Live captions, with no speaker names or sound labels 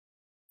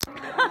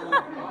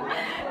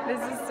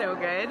This is so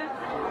good.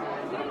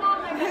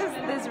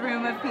 This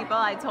room of people,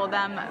 I told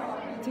them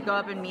to go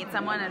up and meet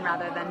someone, and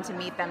rather than to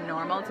meet them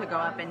normal, to go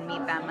up and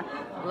meet them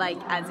like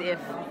as if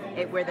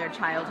it were their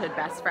childhood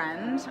best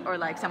friend or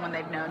like someone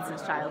they've known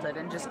since childhood,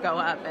 and just go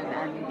up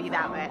and be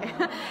that way.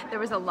 There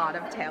was a lot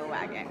of tail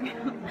wagging.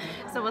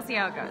 So we'll see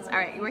how it goes. All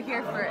right, we're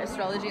here for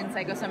Astrology and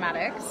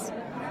Psychosomatics.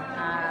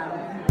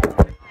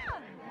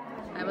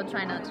 I will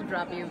try not to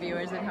drop you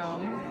viewers at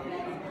home.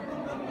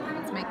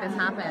 Let's make this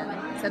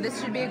happen. So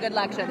this should be a good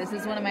lecture. This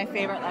is one of my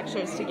favorite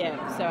lectures to give.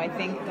 So I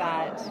think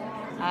that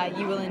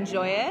you will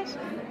enjoy it.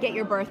 Get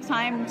your birth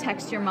time.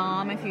 Text your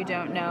mom if you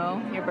don't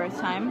know your birth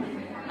time.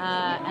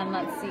 And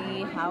let's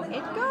see how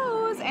it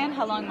goes and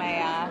how long my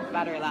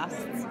battery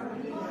lasts.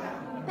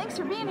 Thanks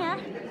for being here.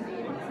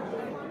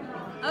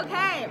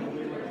 Okay.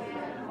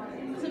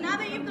 So now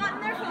that you've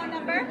gotten their phone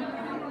number,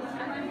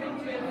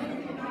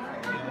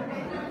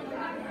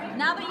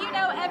 now that you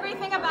know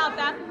everything about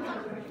them,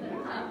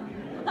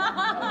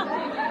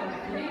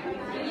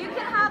 you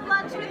can have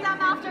lunch with them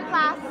after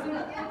class.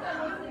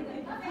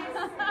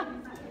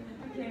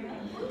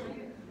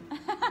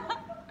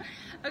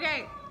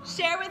 Okay,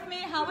 share with me,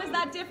 how was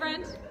that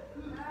different?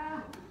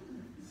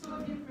 So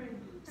different.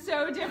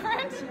 So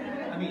different?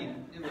 I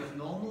mean, it was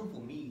normal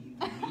for me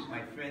to meet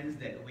my friends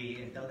that way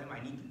and tell them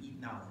I need to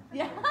eat now.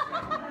 Yeah.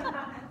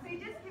 So you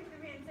just came to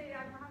me and said,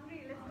 I'm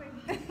hungry, let's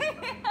go.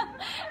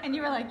 And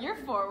you were like, you're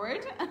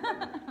forward.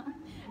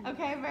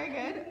 Okay, very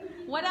good.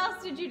 What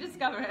else did you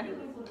discover?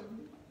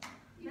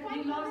 You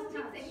find common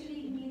things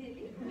actually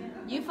immediately.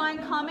 You find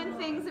common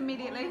things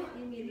immediately?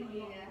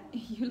 Immediately, yeah.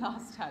 You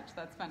lost touch,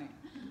 that's funny.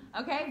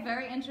 Okay,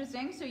 very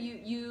interesting. So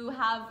you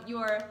have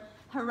your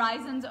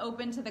horizons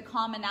open to the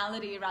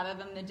commonality rather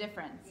than the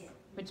difference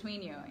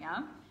between you,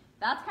 yeah?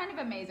 That's kind of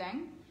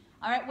amazing.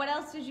 All right, what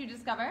else did you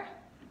discover?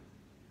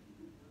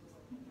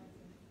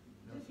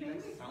 Okay.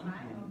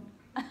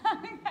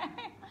 Okay,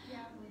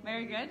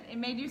 very good. It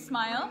made you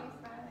smile?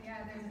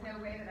 Yeah, there's no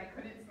way that I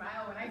couldn't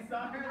smile when I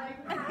saw her like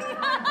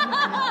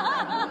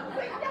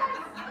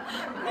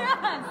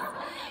Yes.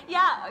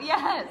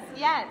 Yeah,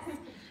 yes.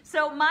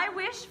 So my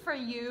wish for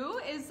you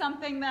is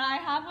something that I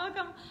have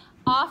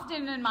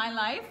often in my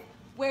life,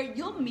 where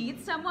you'll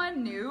meet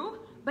someone new,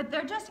 but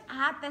they're just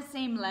at the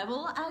same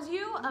level as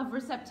you of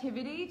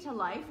receptivity to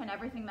life and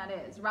everything that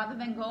is, rather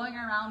than going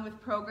around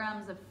with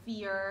programs of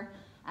fear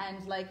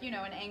and like, you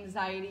know, an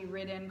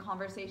anxiety-ridden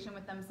conversation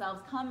with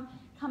themselves. Come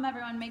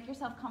everyone, make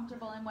yourself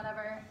comfortable in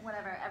whatever,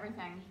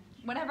 everything.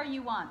 Whatever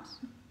you want,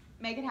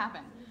 make it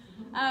happen.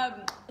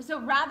 So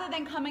rather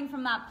than coming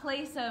from that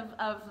place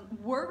of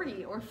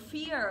worry or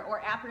fear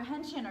or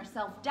apprehension or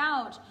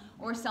self-doubt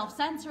or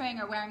self-censoring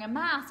or wearing a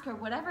mask or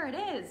whatever it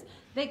is,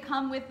 they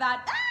come with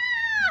that,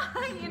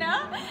 ah, you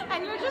know?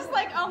 And you're just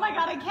like, oh my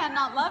God, I can't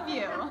not love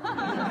you.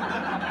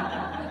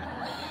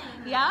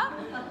 Yeah?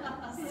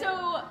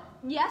 So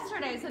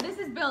yesterday, so this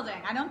is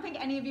building. I don't think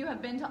any of you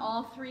have been to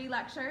all 3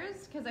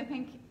 lectures, because I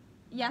think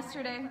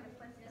yesterday,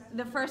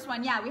 the first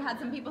one, yeah, we had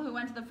some people who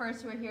went to the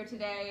first who are here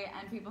today,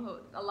 and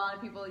a lot of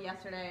people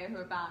yesterday who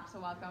are back, so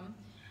welcome.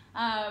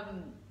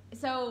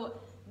 So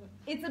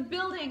it's a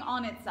building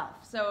on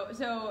itself.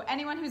 So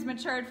anyone who's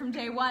matured from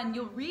day one,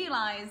 you'll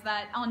realize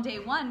that on day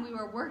one, we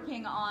were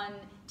working on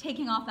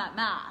taking off that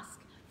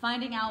mask,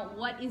 finding out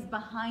what is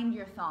behind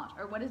your thought,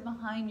 or what is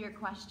behind your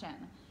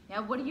question. Yeah,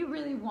 what are you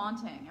really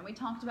wanting? And we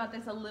talked about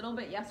this a little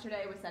bit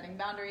yesterday with setting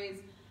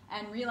boundaries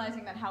and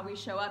realizing that how we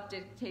show up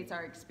dictates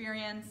our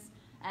experience,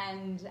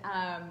 and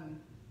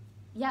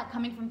yeah,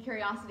 coming from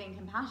curiosity and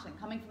compassion,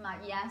 coming from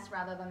that yes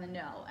rather than the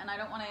no. And I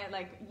don't want to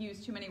like use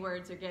too many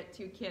words or get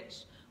too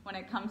kitsch when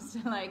it comes to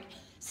like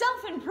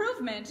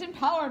self-improvement,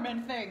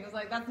 empowerment things.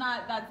 Like that's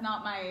not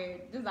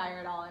my desire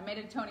at all. I made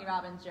a Tony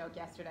Robbins joke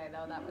yesterday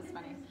though, that was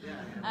funny.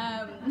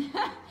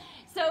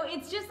 So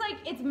it's just like,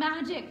 it's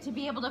magic to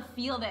be able to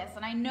feel this.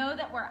 And I know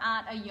that we're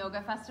at a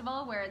yoga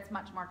festival where it's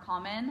much more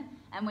common.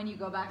 And when you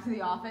go back to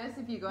the office,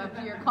 if you go up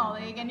to your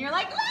colleague and you're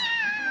like,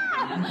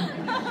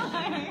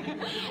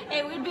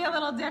 it would be a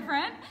little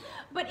different.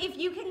 But if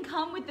you can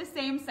come with the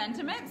same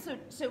sentiment,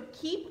 so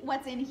keep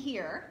what's in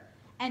here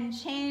and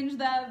change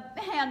the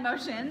hand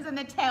motions and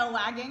the tail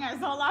wagging. I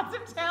saw lots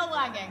of tail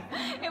wagging.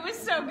 It was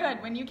so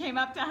good when you came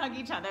up to hug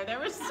each other. There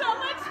was so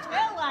much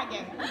tail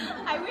wagging.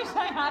 I wish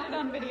I had it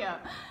on video.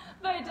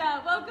 But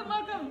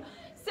welcome.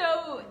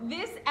 So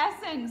this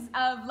essence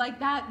of like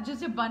that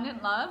just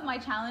abundant love, my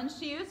challenge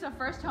to you, so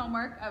first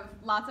homework of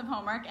lots of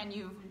homework, and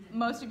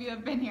most of you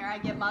have been here, I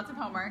give lots of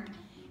homework,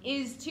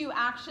 is to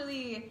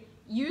actually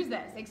use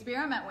this,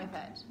 experiment with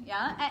it,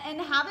 yeah?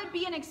 And have it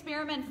be an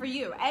experiment for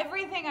you.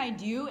 Everything I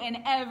do and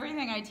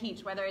everything I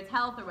teach, whether it's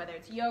health or whether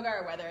it's yoga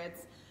or whether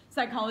it's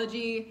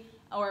psychology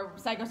or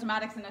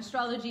psychosomatics and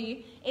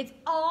astrology, it's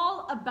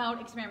all about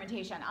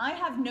experimentation. I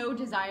have no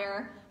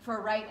desire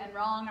for right and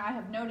wrong. I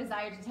have no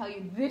desire to tell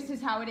you this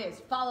is how it is.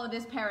 Follow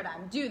this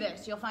paradigm. Do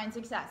this. You'll find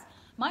success.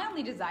 My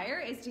only desire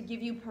is to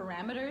give you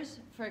parameters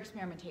for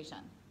experimentation,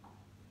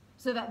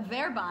 so that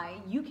thereby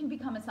you can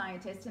become a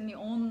scientist in the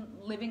own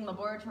living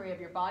laboratory of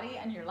your body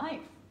and your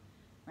life.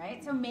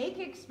 right? So make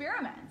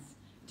experiments.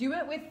 Do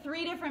it with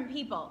 3 different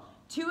people.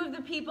 2 of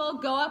the people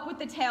go up with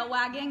the tail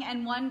wagging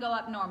and 1 go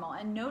up normal.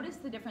 And notice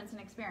the difference in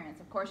experience.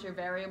 Of course, your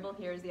variable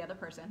here is the other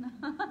person.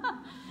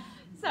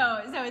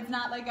 So it's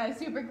not like a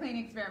super clean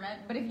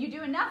experiment. But if you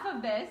do enough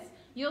of this,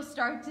 you'll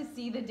start to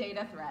see the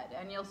data thread.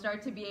 And you'll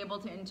start to be able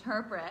to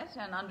interpret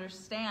and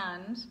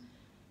understand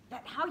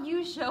that how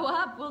you show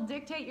up will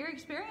dictate your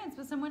experience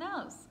with someone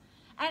else.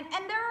 And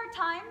there are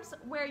times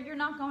where you're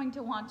not going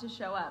to want to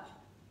show up.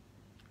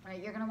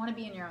 Right? You're going to want to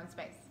be in your own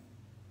space.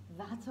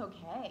 That's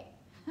okay.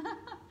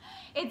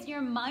 It's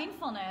your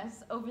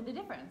mindfulness over the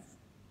difference.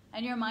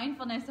 And your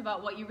mindfulness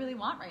about what you really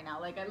want right now.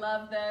 Like, I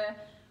love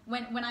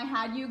when I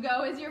had you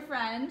go as your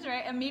friend,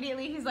 right?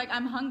 Immediately he's like,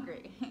 I'm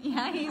hungry.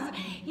 Yeah,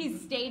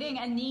 he's stating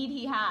a need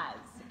he has.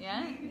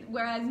 Yeah?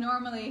 Whereas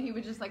normally he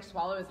would just like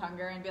swallow his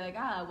hunger and be like,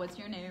 what's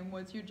your name?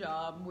 What's your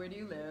job? Where do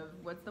you live?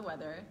 What's the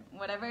weather?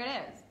 Whatever it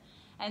is.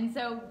 And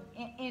so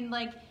in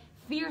like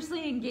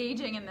fiercely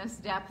engaging in this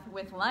depth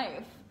with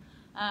life,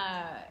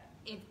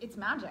 it's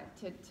magic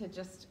to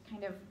just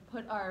kind of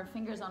put our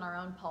fingers on our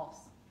own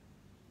pulse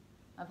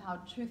of how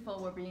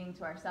truthful we're being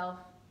to ourselves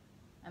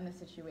and the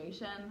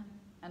situation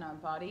and our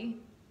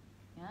body,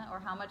 yeah, or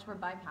how much we're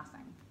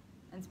bypassing.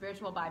 And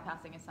spiritual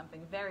bypassing is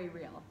something very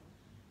real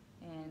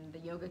in the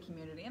yoga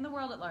community, in the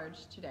world at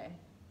large today.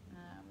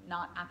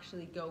 Not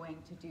actually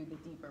going to do the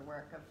deeper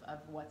work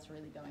of what's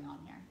really going on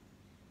here.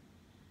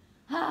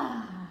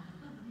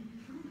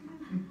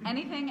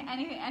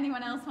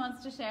 Anyone else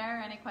wants to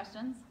share? Any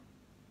questions?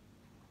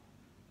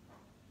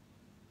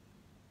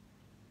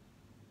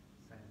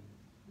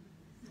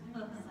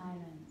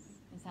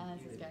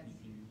 Silence is good.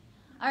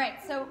 All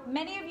right, so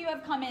many of you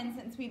have come in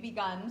since we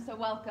begun, so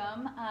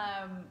welcome.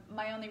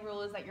 My only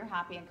rule is that you're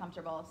happy and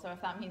comfortable, so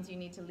if that means you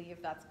need to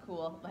leave, that's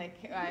cool. Like,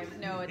 I have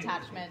no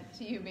attachment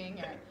to you being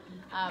here.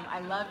 I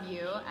love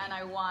you, and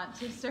I want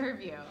to serve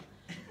you.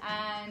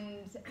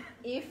 And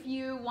if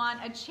you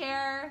want a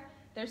chair,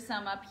 there's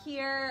some up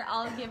here.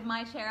 I'll give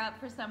my chair up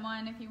for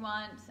someone if you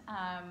want.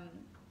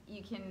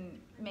 You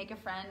can make a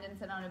friend and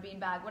sit on a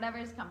beanbag, whatever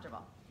is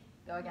comfortable.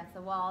 Go against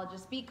the wall.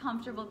 Just be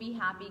comfortable, be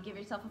happy. Give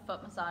yourself a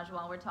foot massage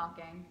while we're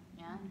talking.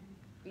 Yeah?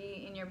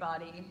 Be in your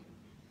body.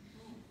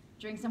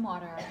 Drink some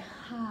water.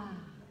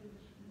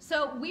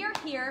 So we are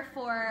here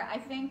for, I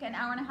think, an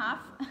hour and a half,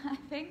 I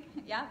think.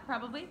 Yeah,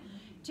 probably.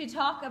 To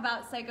talk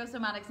about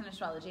psychosomatics and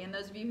astrology. And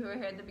those of you who were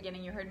here at the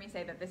beginning, you heard me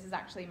say that this is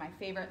actually my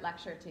favorite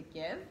lecture to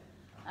give.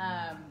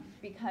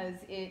 Because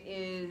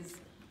this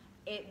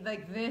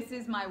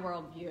is my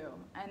worldview.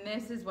 And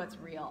this is what's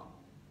real.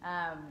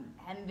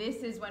 And this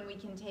is when we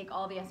can take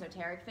all the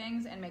esoteric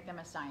things and make them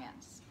a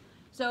science.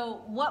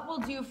 So what we'll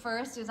do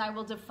first is I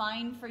will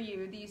define for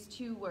you these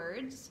 2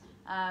 words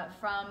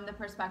from the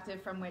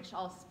perspective from which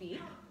I'll speak.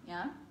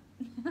 Yeah?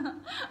 Oh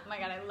my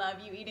god, I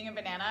love you eating a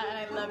banana, and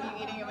I love you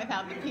eating it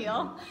without the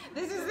peel.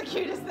 This is the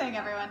cutest thing,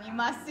 everyone. You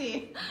must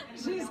see.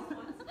 She's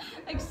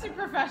like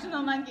super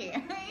professional monkey.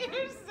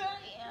 You're so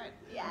cute.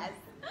 Yes.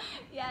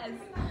 Yes.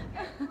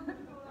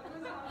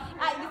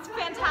 It's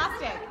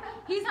fantastic.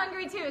 He's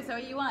hungry too, so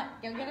what you want?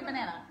 Go get a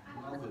banana.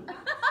 I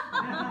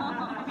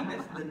think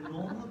that's the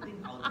normal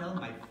thing I'll tell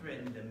my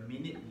friend the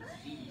minute we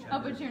see each other. Oh,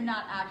 but you're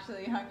not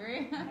actually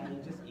hungry? I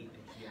just ate it.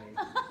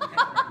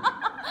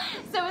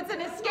 So it's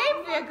an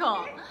escape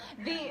vehicle.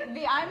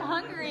 The I'm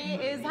hungry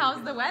is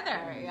how's the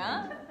weather,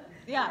 yeah?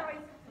 Yeah,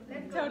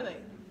 totally.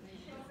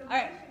 All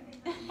right.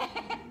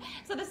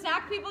 So the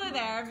snack people are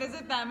there.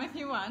 Visit them if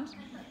you want.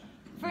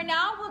 For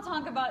now, we'll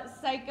talk about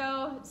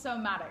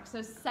psychosomatics.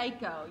 So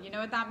psycho, you know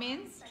what that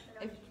means?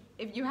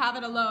 If you have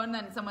it alone,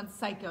 then someone's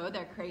psycho,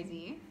 they're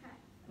crazy.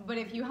 But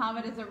if you have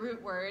it as a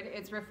root word,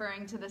 it's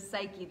referring to the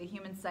psyche, the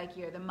human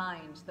psyche, or the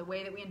mind, the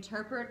way that we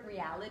interpret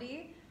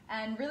reality,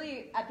 and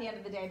really, at the end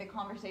of the day, the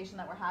conversation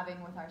that we're having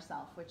with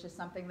ourselves, which is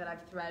something that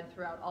I've threaded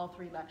throughout all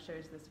 3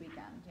 lectures this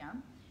weekend, yeah?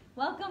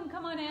 Welcome,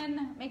 come on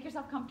in, make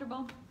yourself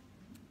comfortable.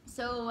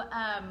 So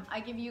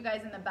I give you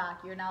guys in the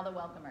back, you're now the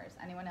welcomers.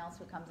 Anyone else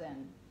who comes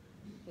in,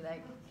 be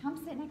like, come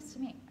sit next to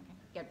me. Okay,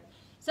 good.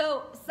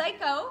 So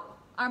psycho,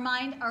 our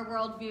mind, our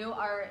worldview,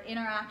 our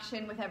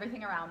interaction with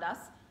everything around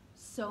us.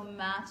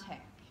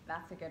 Somatic,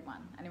 that's a good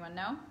one. Anyone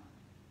know?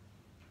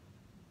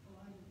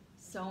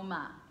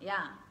 Soma,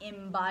 yeah,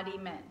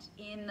 embodiment,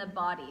 in the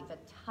body, the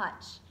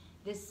touch,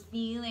 this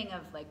feeling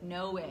of like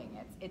knowing,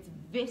 it's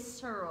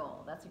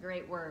visceral, that's a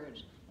great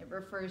word. It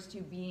refers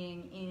to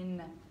being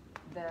in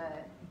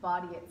the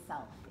body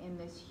itself, in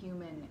this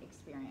human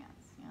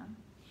experience, yeah?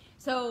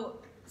 So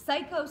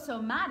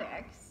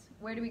psychosomatics,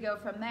 where do we go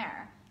from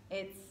there?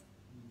 It's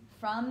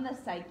from the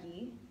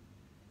psyche,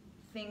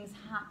 things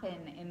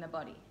happen in the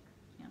body.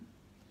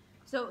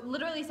 So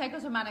literally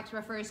psychosomatics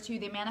refers to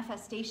the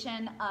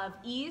manifestation of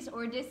ease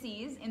or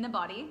dis-ease in the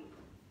body,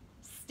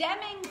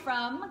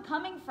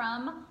 coming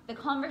from the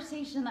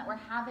conversation that we're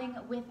having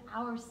with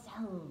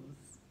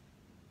ourselves.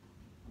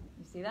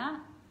 You see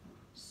that?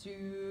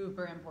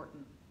 Super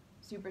important.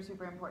 Super,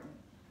 super important.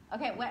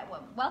 Okay,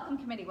 welcome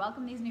committee.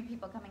 Welcome these new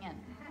people coming in.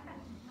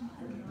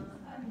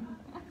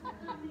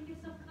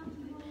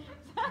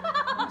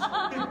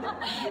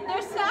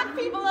 There's snack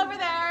people over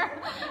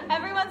there.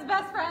 Everyone's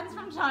best friends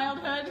from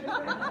childhood.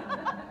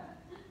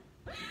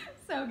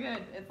 So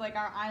good. It's like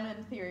our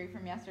island theory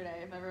from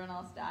yesterday. If everyone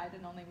else died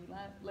and only we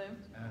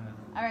lived.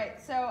 All right.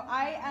 So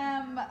I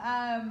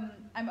am.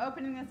 I'm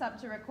opening this up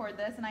to record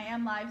this, and I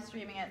am live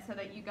streaming it so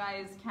that you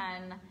guys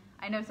can.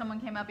 I know someone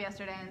came up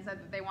yesterday and said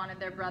that they wanted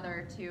their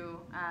brother to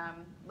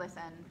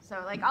listen.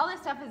 So like all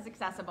this stuff is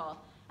accessible.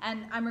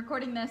 And I'm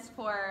recording this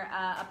for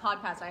a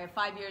podcast. I have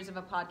 5 years of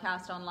a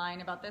podcast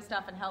online about this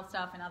stuff and health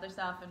stuff and other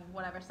stuff and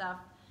whatever stuff.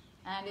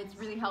 And it's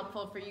really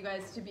helpful for you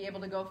guys to be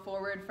able to go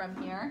forward from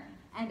here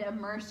and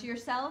immerse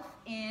yourself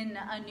in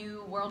a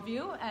new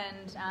worldview.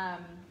 And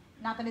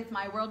not that it's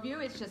my worldview,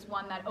 it's just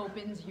one that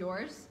opens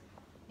yours.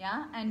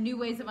 Yeah? And new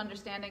ways of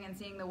understanding and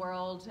seeing the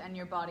world and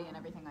your body and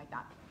everything like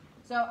that.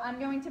 So I'm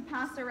going to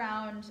pass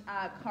around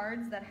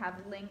cards that have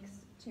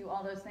links to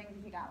all those things.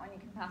 If you got one, you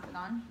can pass it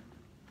on.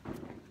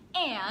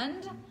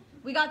 And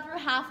we got through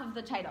half of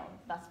the title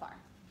thus far.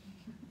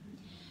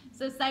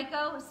 So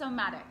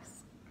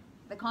psychosomatics,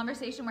 the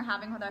conversation we're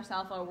having with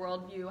ourselves, our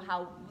worldview,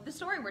 how the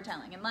story we're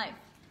telling in life,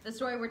 the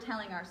story we're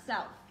telling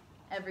ourselves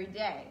every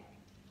day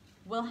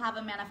will have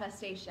a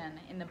manifestation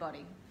in the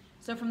body.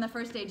 So from the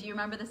first day, do you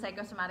remember the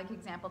psychosomatic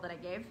example that I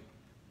gave?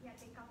 Yeah,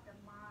 take off the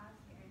mask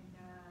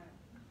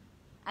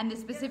And the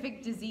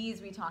specific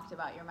disease we talked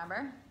about, you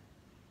remember?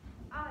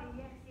 oh,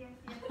 yes.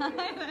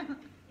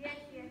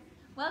 Yes.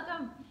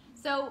 Welcome.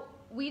 So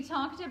we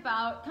talked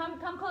about, come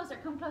closer,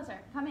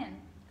 come in.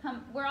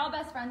 Come, we're all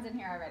best friends in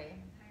here already.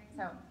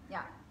 So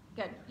yeah,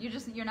 good.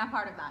 You're not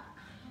part of that.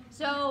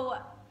 So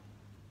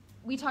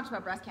we talked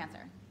about breast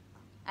cancer.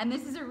 And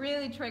this is a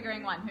really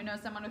triggering one. Who knows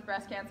someone with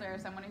breast cancer or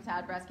someone who's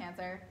had breast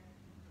cancer?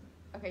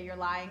 Okay, you're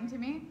lying to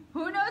me.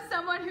 Who knows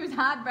someone who's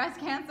had breast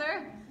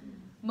cancer?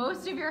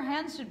 Most of your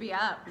hands should be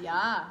up.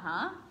 Yeah,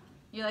 huh?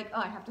 You're like,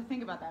 oh, I have to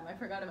think about them. I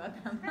forgot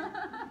about them.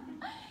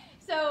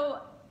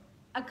 So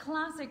a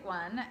classic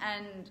one,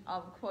 and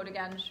I'll quote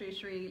again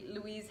Sri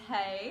Louise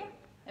Hay.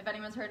 If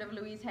anyone's heard of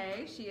Louise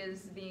Hay, she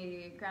is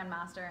the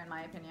grandmaster, in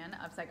my opinion,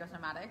 of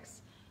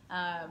psychosomatics.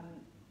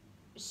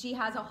 She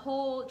has a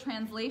whole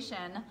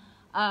translation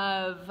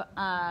of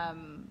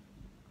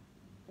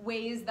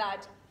ways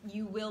that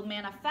you will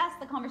manifest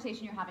the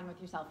conversation you're having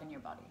with yourself in your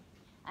body.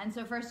 And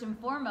so first and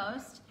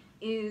foremost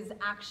is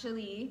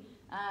actually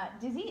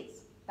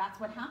disease. That's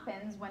what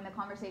happens when the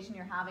conversation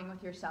you're having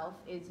with yourself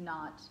is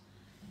not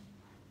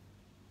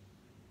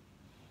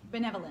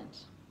benevolent,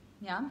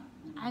 yeah?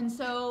 And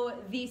so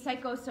the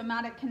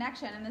psychosomatic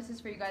connection, and this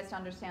is for you guys to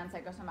understand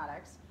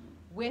psychosomatics,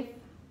 with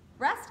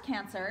breast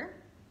cancer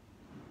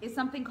is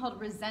something called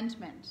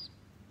resentment.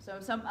 So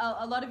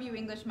a lot of you,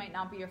 English might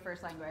not be your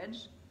first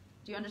language.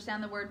 Do you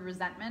understand the word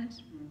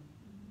resentment?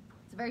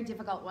 It's a very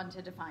difficult one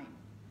to define.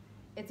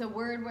 It's a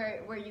word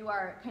where you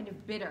are kind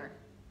of bitter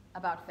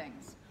about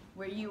things,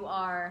 where you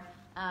are,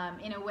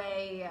 in a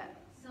way,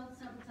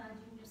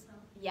 self-sabotaging yourself.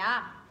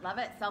 Yeah, love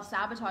it,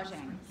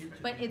 self-sabotaging.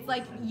 But it's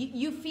like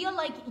you feel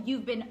like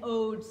you've been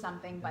owed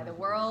something by the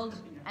world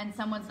and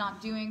someone's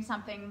not doing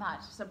something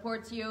that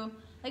supports you.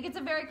 Like it's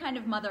a very kind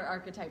of mother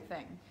archetype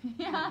thing.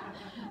 Yeah.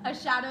 A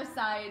shadow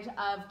side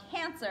of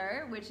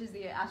Cancer, which is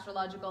the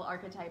astrological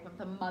archetype of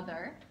the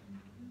mother,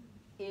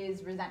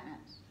 is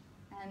resentment.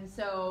 And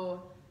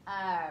so,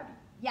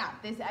 yeah,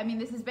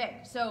 this is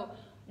big. So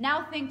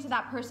now think to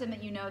that person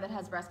that you know that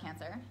has breast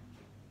cancer.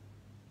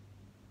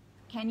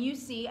 Can you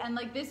see, and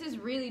like this is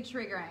really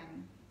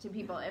triggering to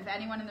people, if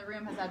anyone in the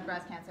room has had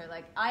breast cancer,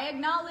 like I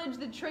acknowledge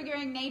the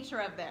triggering nature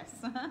of this,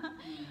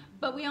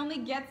 but we only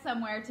get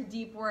somewhere to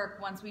deep work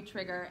once we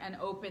trigger and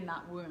open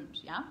that wound,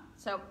 yeah?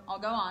 So I'll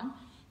go on.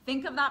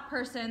 Think of that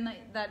person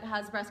that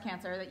has breast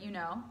cancer that you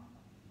know.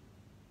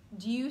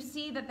 Do you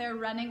see that they're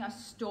running a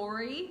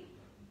story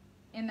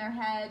in their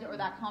head or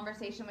that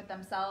conversation with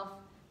themselves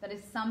that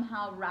is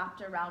somehow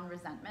wrapped around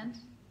resentment?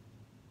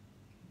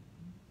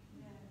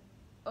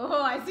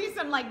 Oh, I see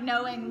some like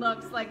knowing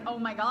looks like, oh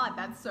my God,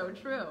 that's so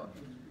true.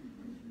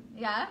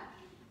 Yeah?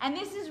 And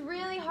this is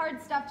really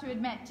hard stuff to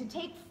admit. To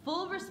take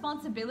full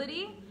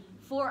responsibility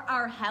for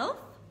our health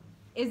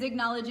is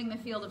acknowledging the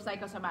field of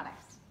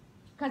psychosomatics.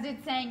 Because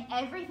it's saying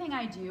everything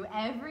I do,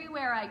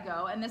 everywhere I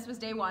go, and this was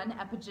day one,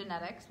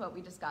 epigenetics, what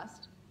we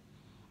discussed.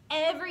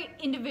 Every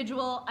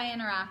individual I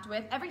interact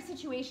with, every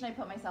situation I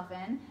put myself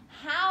in,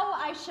 how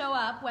I show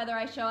up, whether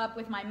I show up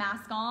with my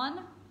mask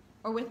on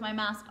or with my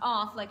mask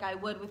off like I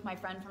would with my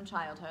friend from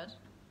childhood,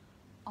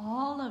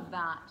 all of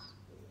that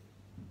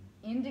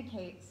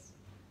indicates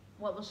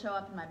what will show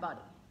up in my body,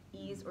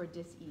 ease or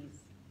dis-ease.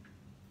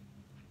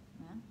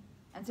 Yeah?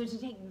 And so to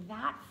take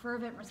that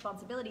fervent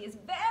responsibility is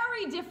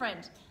very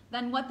different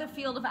than what the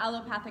field of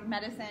allopathic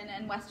medicine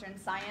and Western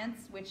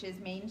science, which is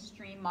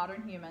mainstream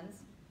modern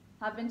humans,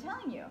 have been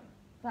telling you.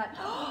 That,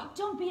 oh,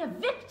 don't be a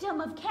victim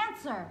of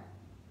cancer.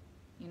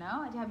 You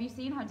know, have you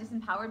seen how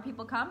disempowered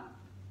people come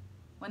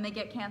when they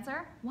get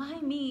cancer? Why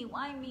me?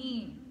 Why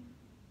me?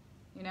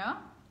 You know?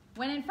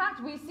 When in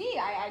fact we see,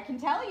 I can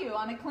tell you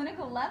on a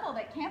clinical level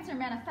that cancer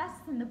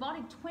manifests in the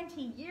body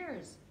 20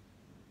 years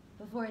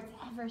before it's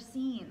ever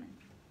seen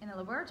in a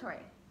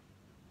laboratory.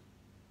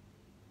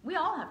 We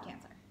all have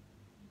cancer.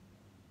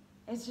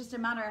 It's just a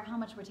matter of how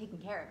much we're taking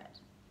care of it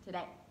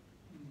today.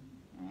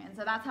 Right? And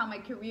so that's how my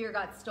career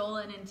got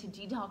stolen into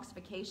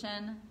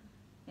detoxification,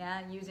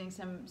 yeah, using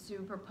some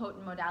super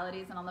potent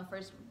modalities. And on the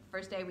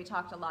first day, we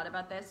talked a lot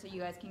about this, so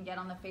you guys can get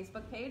on the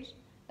Facebook page.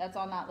 That's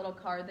on that little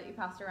card that you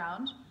passed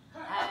around.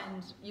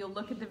 And you'll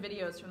look at the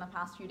videos from the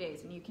past few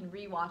days, and you can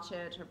re-watch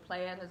it or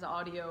play it as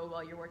audio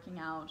while you're working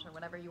out or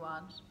whatever you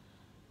want.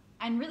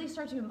 And really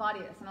start to embody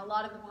this. And a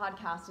lot of the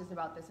podcast is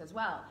about this as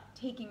well.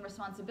 Taking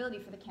responsibility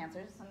for the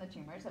cancers and the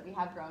tumors that we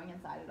have growing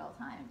inside at all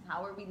times.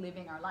 How are we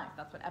living our life?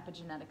 That's what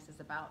epigenetics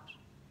is about.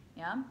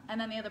 Yeah? And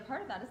then the other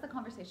part of that is the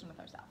conversation with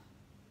ourselves.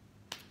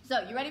 So,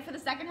 you ready for the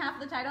second half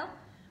of the title?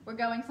 We're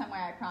going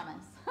somewhere, I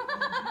promise.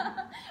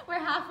 We're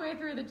halfway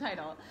through the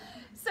title.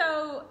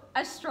 So,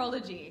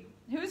 astrology.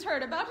 Who's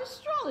heard about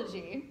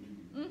astrology?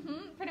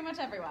 Pretty much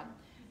everyone.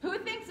 Who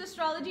thinks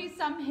astrology is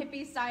some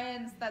hippie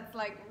science that's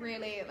like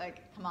really,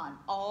 like, come on,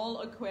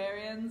 all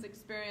Aquarians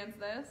experience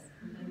this?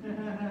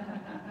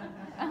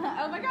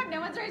 Oh my God, no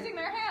one's raising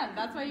their hand.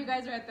 That's why you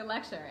guys are at the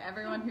lecture.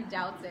 Everyone who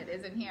doubts it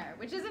isn't here,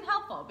 which isn't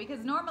helpful,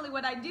 because normally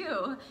what I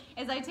do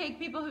is I take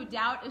people who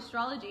doubt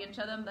astrology and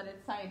show them that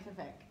it's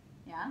scientific,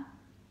 yeah?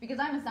 Because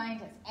I'm a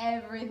scientist.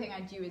 Everything I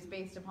do is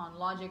based upon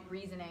logic,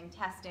 reasoning,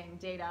 testing,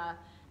 data,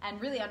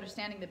 and really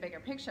understanding the bigger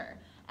picture.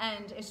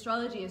 And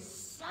astrology is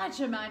such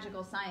a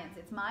magical science.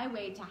 It's my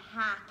way to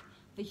hack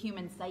the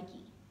human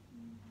psyche.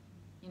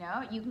 You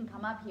know, you can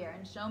come up here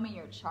and show me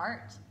your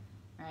chart,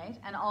 right?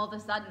 And all of a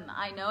sudden,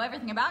 I know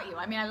everything about you.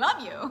 I mean, I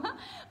love you,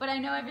 but I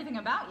know everything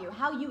about you.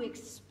 How you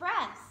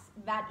express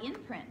that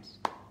imprint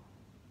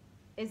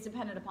is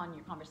dependent upon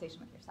your conversation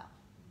with yourself,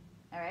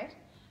 all right?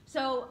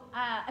 So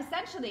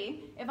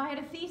essentially, if I had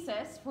a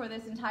thesis for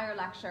this entire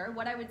lecture,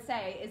 what I would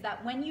say is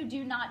that when you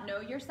do not know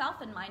yourself,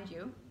 and mind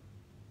you,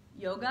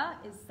 yoga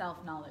is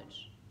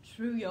self-knowledge.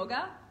 True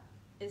yoga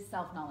is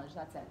self-knowledge,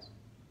 that's it.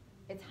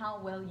 It's how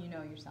well you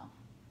know yourself.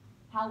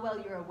 How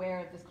well you're aware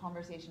of this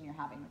conversation you're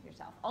having with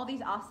yourself. All these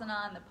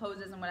asana and the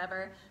poses and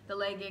whatever, the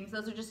leggings,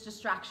 those are just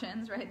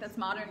distractions, right? That's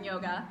modern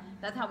yoga.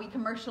 That's how we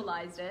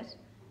commercialized it.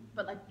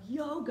 But like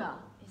yoga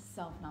is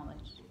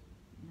self-knowledge.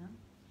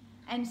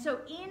 And so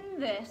in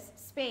this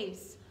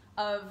space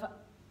of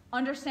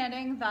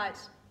understanding that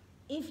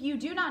if you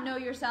do not know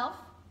yourself,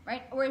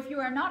 right, or if you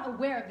are not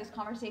aware of this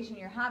conversation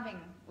you're having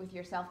with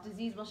yourself,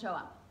 disease will show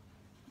up,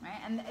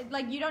 right? And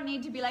like you don't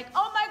need to be like,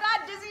 oh my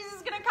God, disease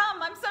is gonna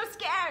come, I'm so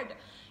scared,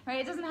 right?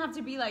 It doesn't have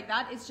to be like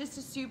that. It's just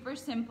a super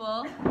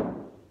simple,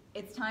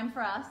 it's time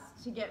for us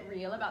to get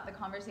real about the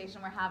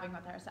conversation we're having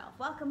with ourselves.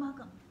 Welcome,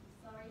 welcome.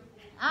 Sorry.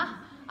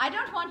 I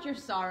don't want your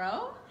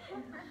sorrow.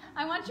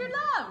 I want your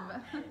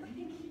love.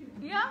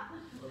 Yeah?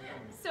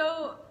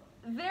 So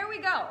there we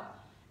go.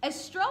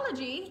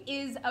 Astrology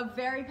is a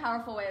very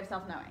powerful way of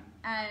self-knowing.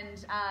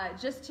 And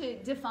just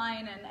to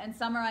define and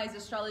summarize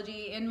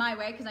astrology in my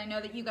way, because I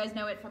know that you guys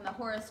know it from the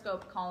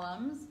horoscope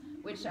columns,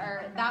 which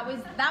are, that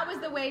was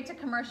the way to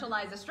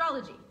commercialize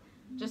astrology.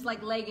 Just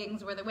like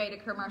leggings were the way to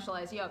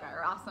commercialize yoga,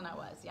 or asana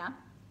was, yeah?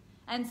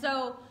 And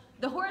so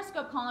the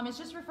horoscope column is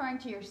just referring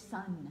to your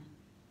sun.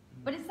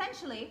 But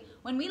essentially,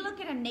 when we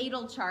look at a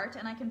natal chart,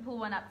 and I can pull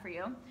one up for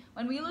you,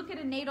 when we look at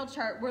a natal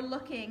chart, we're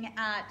looking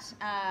at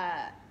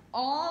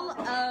all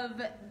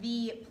of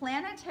the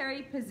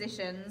planetary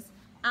positions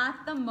at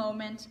the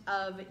moment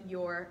of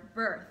your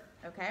birth,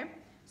 okay?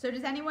 So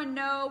does anyone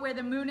know where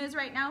the moon is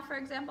right now, for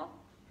example?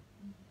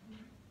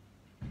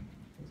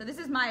 So this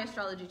is my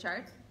astrology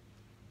chart.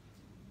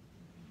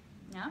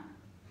 Yeah?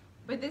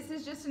 But this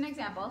is just an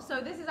example.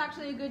 So this is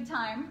actually a good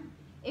time.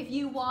 If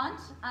you want,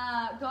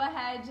 go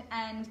ahead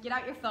and get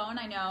out your phone.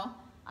 I know,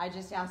 I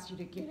just asked you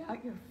to get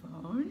out your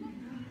phone.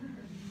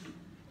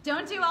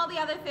 Don't do all the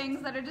other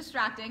things that are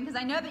distracting, because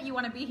I know that you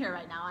want to be here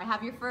right now. I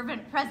have your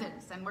fervent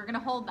presence, and we're going to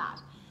hold that.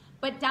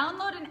 But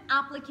download an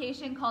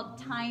application called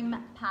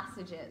Time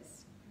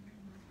Passages.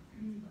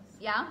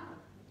 Yeah?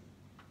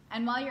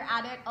 And while you're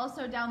at it,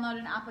 also download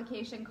an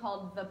application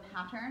called The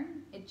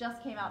Pattern. It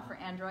just came out for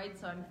Android,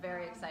 so I'm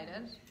very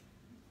excited.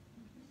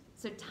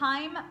 So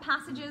Time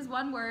Passages,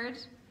 one word,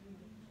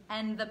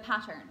 and The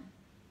Pattern.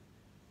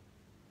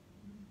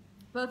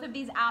 Both of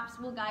these apps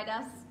will guide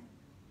us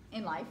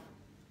in life,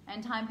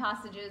 and Time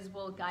Passages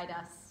will guide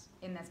us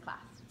in this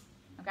class.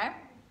 Okay?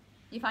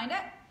 You find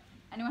it?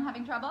 Anyone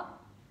having trouble?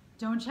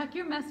 Don't check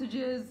your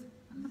messages.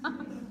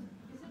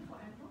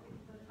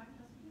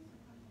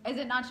 Is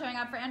it not showing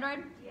up for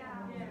Android? Yeah.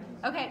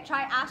 Okay,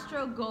 try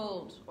Astro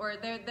Gold, or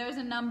there's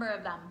a number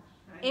of them.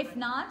 If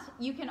not,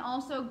 you can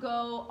also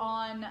go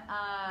on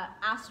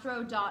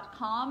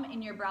astro.com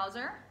in your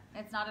browser.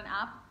 It's not an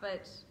app,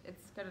 but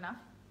it's good enough.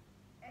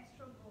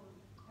 Astro Gold.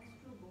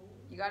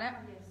 You got it?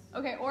 Yes.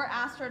 Okay, or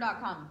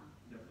astro.com.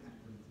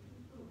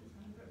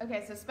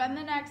 Okay, so spend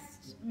the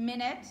next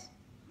minute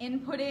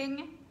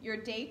inputting your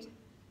date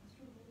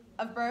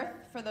of birth,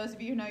 for those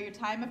of you who know your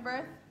time of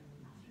birth.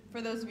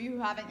 For those of you who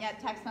haven't yet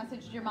text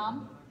messaged your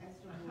mom.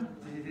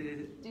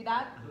 Do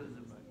that?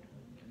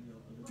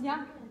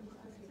 Yeah?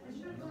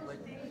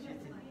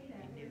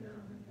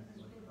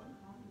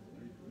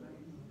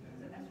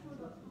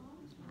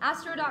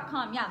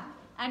 Astro.com, yeah.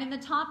 And in the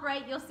top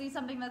right, you'll see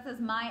something that says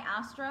My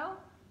Astro,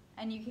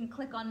 and you can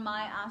click on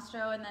My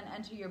Astro and then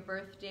enter your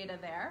birth data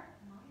there.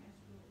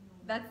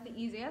 That's the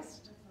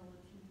easiest.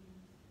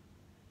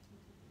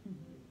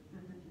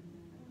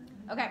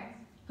 Okay,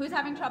 who's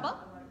having trouble?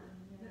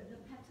 The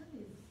pattern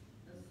is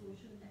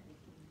social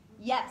networking.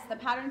 Yes, the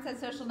pattern says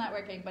social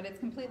networking, but it's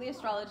completely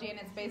astrology and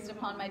it's based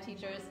upon my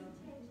teacher's.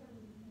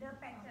 The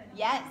pattern.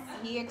 Yes,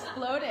 he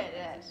exploded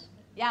it.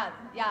 Yeah,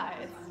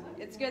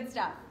 it's good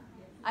stuff.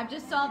 I've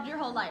just solved your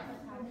whole life.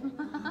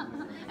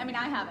 I mean,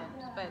 I haven't,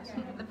 but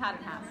the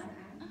pattern has.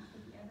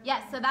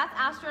 Yes, so that's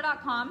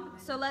Astro.com.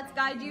 So let's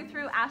guide you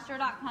through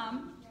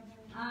Astro.com.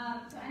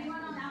 So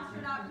anyone on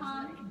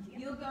Astro.com,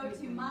 you'll go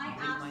to My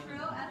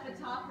Astro at the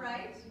top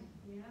right.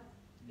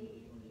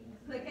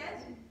 Click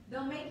it.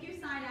 They'll make you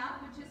sign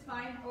up, which is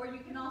fine, or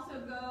you can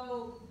also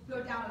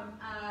go down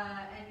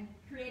and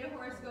create a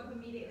horoscope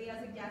immediately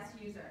as a guest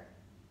user.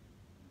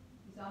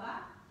 You saw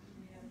that?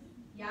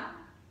 Yeah?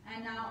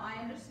 And now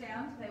I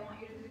understand they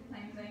want you to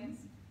claim things.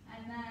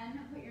 And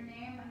then put your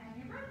name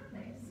and your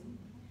birthplace.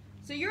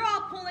 So you're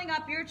all pulling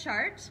up your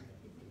chart.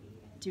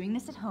 Doing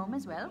this at home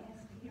as well.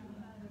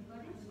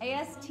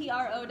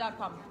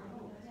 Astro.com.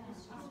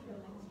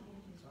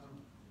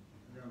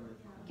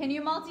 Can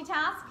you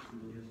multitask?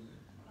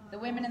 The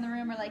women in the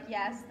room are like,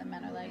 yes. The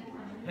men are like.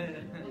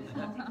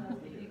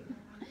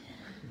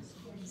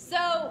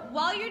 So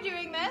while you're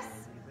doing this,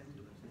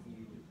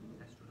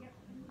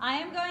 I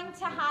am going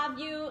to have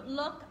you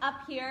look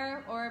up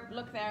here or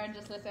look there and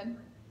just listen.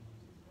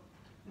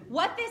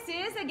 What this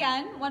is,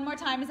 again, one more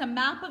time, is a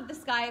map of the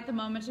sky at the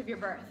moment of your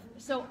birth.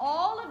 So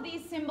all of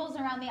these symbols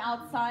around the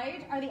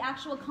outside are the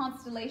actual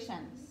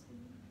constellations.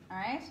 All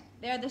right?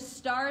 They're the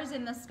stars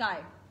in the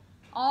sky.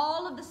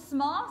 All of the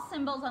small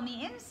symbols on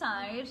the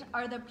inside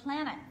are the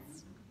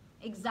planets,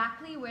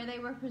 exactly where they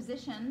were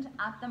positioned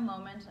at the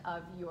moment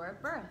of your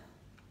birth.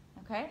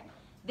 Okay?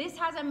 This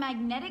has a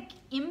magnetic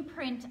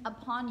imprint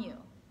upon you.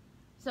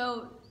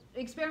 So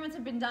experiments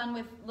have been done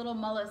with little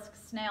mollusk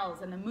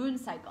snails in the moon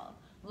cycle,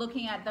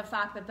 looking at the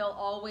fact that they'll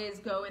always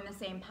go in the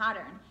same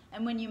pattern.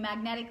 And when you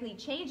magnetically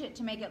change it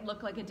to make it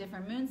look like a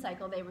different moon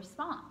cycle, they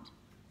respond.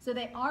 So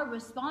they are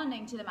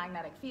responding to the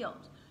magnetic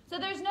field. So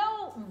there's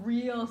no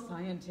real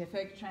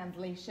scientific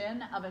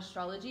translation of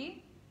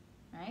astrology,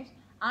 right?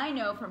 I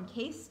know from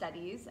case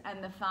studies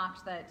and the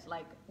fact that,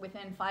 like,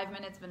 within 5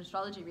 minutes of an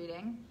astrology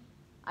reading,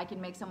 I can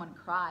make someone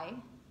cry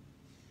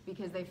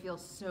because they feel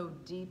so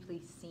deeply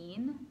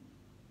seen,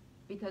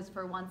 because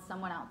for once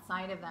someone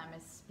outside of them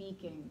is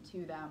speaking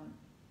to them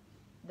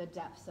the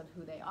depths of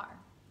who they are,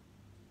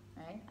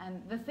 right?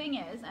 And the thing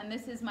is, and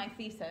this is my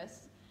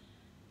thesis,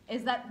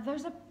 is that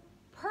there's a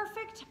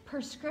perfect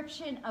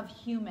prescription of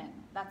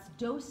human that's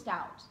dosed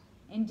out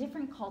in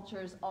different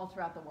cultures all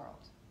throughout the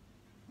world,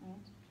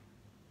 right?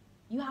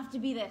 You have to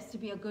be this to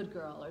be a good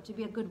girl, or to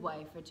be a good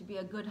wife, or to be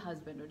a good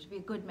husband, or to be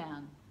a good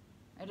man,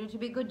 right? Or to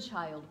be a good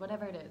child,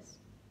 whatever it is.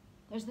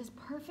 There's this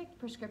perfect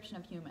prescription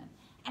of human.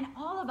 And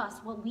all of us,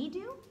 what we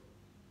do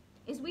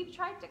is we've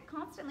tried to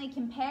constantly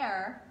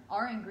compare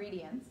our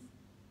ingredients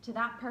to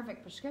that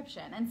perfect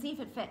prescription and see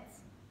if it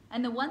fits.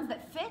 And the ones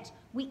that fit,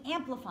 we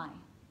amplify.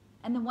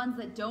 And the ones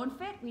that don't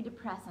fit, we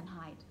depress and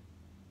hide.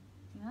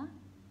 Yeah?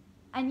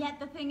 And yet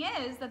the thing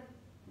is that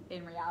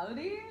in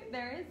reality,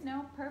 there is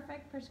no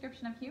perfect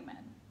prescription of human.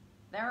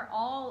 There are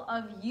all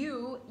of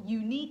you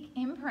unique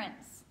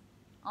imprints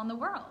on the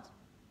world,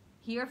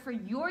 here for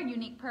your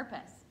unique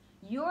purpose,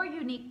 your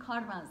unique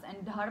karmas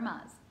and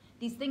dharmas,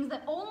 these things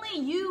that only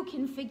you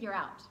can figure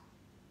out.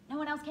 No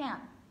one else can.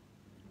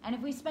 And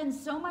if we spend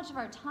so much of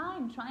our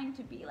time trying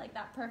to be like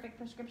that perfect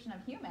prescription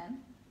of human,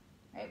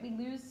 right, we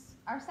lose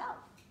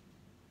ourselves.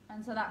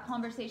 And so that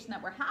conversation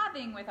that we're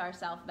having with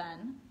ourselves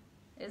then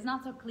is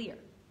not so clear.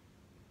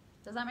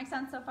 Does that make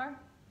sense so far?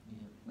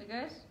 Yeah. We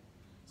good?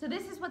 So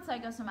this is what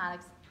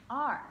psychosomatics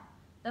are.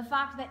 The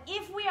fact that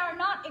if we are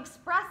not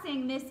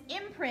expressing this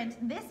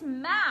imprint, this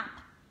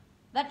map,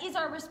 that is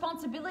our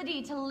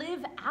responsibility to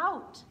live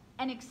out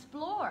and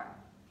explore,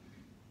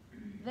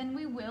 then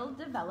we will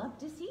develop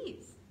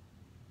disease.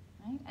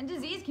 Right? And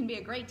disease can be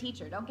a great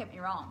teacher, don't get me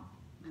wrong.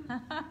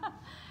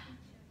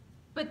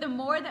 But the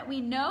more that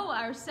we know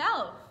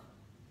ourselves,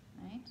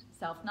 right?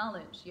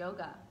 Self-knowledge,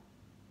 yoga,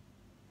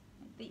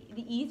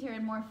 the easier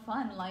and more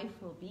fun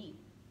life will be.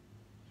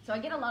 So I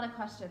get a lot of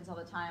questions all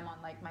the time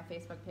on, like, my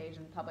Facebook page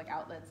and public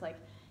outlets, like,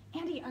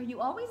 Andy, are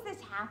you always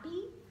this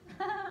happy?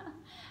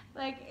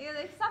 Like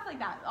stuff like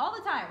that all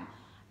the time.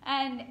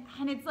 And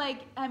it's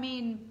like, I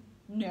mean,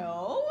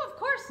 no, of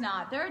course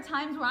not. There are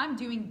times where I'm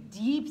doing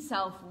deep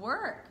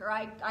self-work, or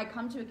I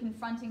come to a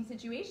confronting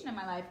situation in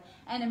my life,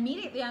 and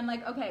immediately I'm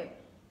like, okay,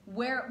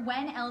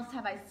 when else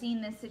have I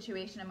seen this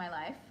situation in my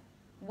life?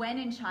 When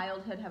in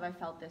childhood have I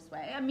felt this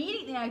way?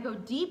 Immediately I go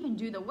deep and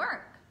do the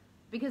work,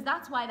 because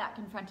that's why that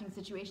confronting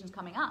situation is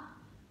coming up.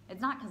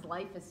 It's not because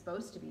life is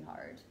supposed to be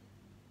hard.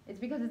 It's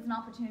because it's an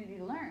opportunity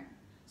to learn.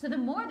 So the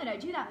more that I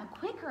do that, the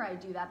quicker I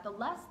do that, the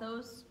less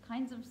those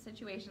kinds of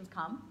situations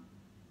come,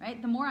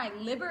 right? The more I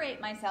liberate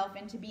myself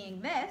into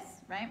being this,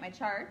 right, my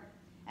chart,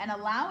 And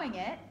allowing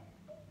it,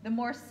 the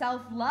more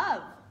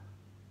self-love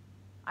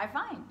I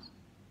find.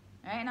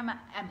 Right? And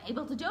I'm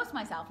able to dose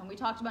myself. And we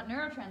talked about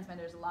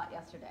neurotransmitters a lot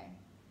yesterday.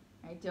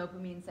 Right?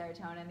 Dopamine,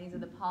 serotonin, these are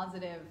the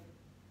positive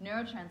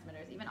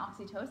neurotransmitters. Even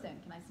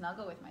oxytocin. Can I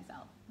snuggle with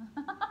myself?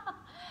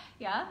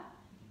 Yeah?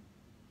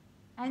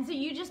 And so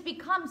you just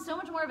become so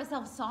much more of a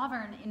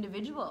self-sovereign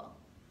individual,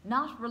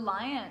 not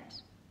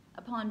reliant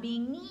upon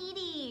being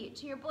needy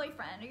to your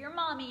boyfriend or your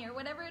mommy or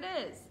whatever it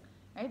is,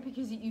 right?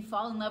 Because you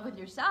fall in love with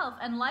yourself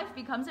and life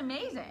becomes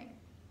amazing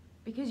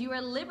because you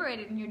are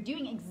liberated and you're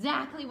doing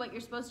exactly what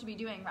you're supposed to be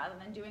doing rather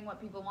than doing what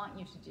people want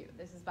you to do.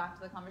 This is back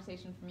to the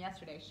conversation from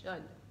yesterday,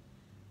 should,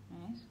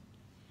 right?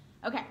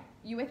 Okay,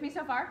 you with me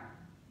so far?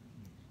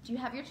 Do you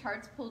have your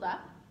charts pulled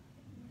up?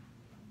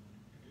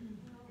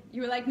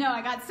 You were like, no,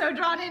 I got so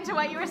drawn into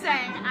what you were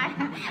saying.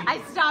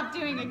 I stopped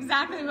doing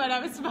exactly what I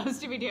was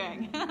supposed to be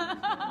doing.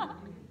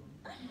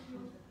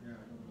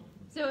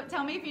 So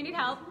tell me if you need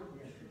help.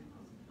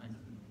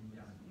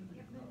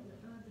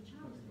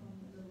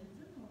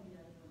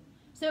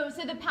 So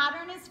the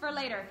pattern is for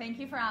later. Thank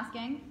you for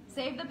asking.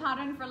 Save the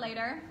pattern for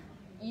later.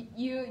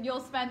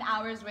 You'll spend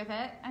hours with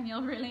it, and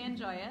you'll really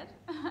enjoy it.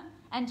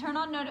 And turn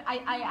on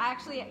I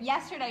actually,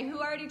 yesterday, who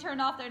already turned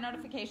off their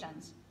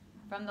notifications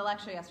from the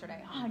lecture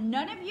yesterday? Oh,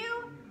 none of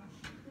you?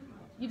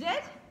 You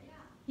did?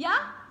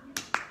 Yeah?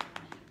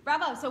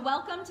 Bravo. So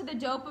welcome to the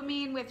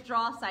dopamine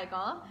withdrawal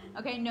cycle.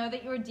 Okay, know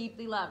that you are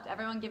deeply loved.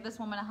 Everyone give this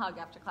woman a hug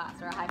after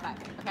class, or a high five,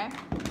 okay?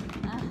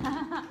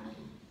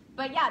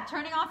 But yeah,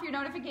 turning off your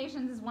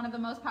notifications is one of the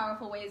most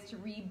powerful ways to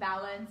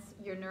rebalance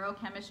your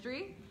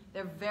neurochemistry.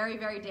 They're very,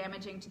 very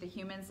damaging to the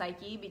human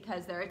psyche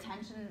because they're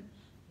attention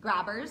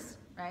grabbers,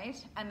 right?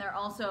 And they're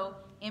also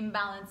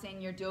imbalancing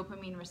your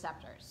dopamine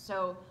receptors.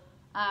 So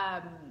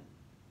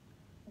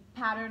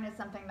pattern is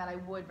something that I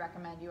would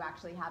recommend you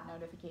actually have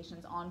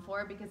notifications on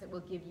for because it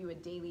will give you a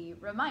daily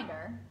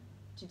reminder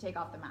to take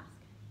off the mask.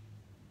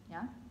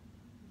 Yeah?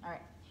 All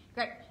right,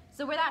 great.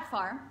 So we're that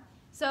far.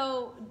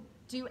 So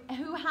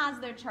who has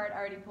their chart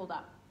already pulled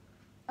up?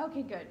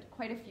 Okay, good.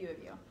 Quite a few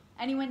of you.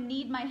 Anyone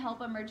need my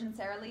help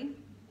emergentarily?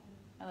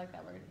 I like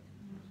that word.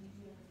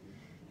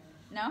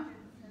 No?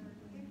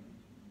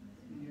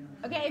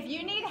 Okay, if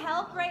you need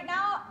help right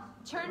now,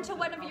 turn to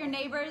one of your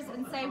neighbors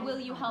and say, will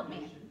you help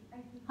me?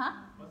 Huh?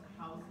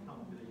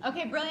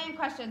 Okay, brilliant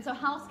question. So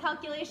house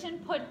calculation,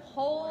 put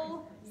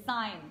whole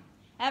sign.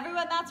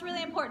 Everyone, that's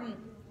really important.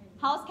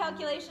 House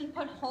calculation,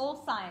 put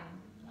whole sign.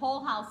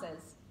 Whole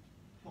houses.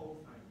 Whole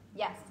sign.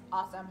 Yes,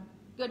 awesome.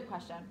 Good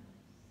question.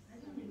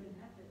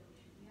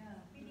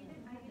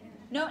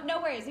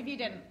 No worries if you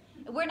didn't.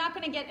 We're not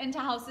going to get into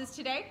houses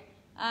today,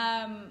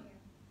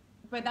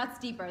 but that's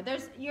deeper.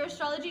 Your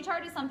astrology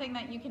chart is something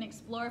that you can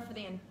explore for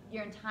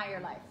your entire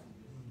life.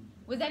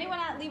 Was anyone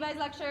at Levi's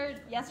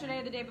lecture yesterday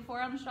or the day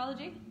before on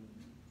astrology?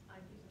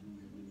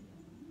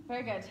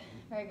 Very good,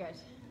 very good.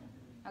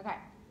 Okay.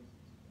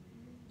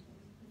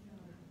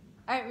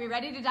 All right, we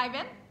ready to dive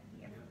in?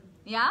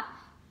 Yeah?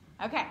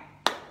 Okay.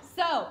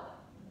 So,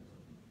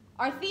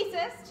 our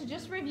thesis, to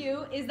just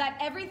review, is that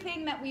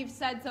everything that we've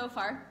said so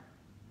far,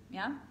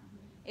 yeah,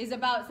 is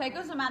about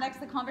psychosomatics,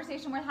 the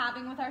conversation we're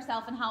having with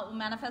ourselves and how it will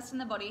manifest in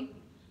the body.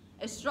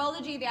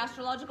 Astrology, the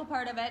astrological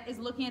part of it, is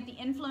looking at the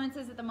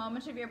influences at the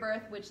moment of your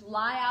birth which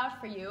lie out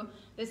for you,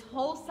 this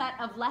whole set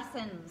of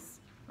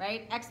lessons,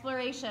 right,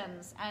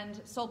 explorations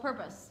and soul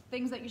purpose,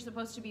 things that you're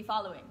supposed to be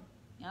following,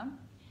 yeah?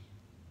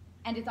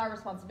 And it's our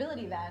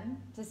responsibility then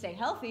to stay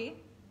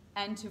healthy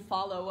and to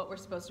follow what we're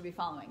supposed to be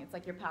following. It's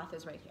like your path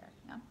is right here,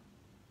 yeah?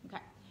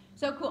 Okay,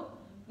 so cool.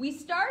 We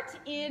start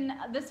in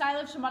the style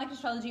of shamanic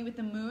astrology with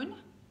the moon.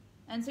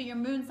 And so your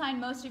moon sign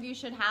most of you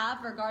should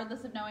have,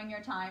 regardless of knowing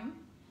your time.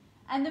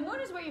 And the moon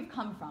is where you've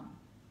come from.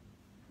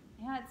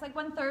 Yeah, it's like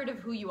 1/3 of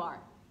who you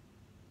are.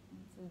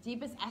 It's the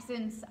deepest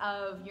essence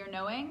of your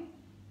knowing.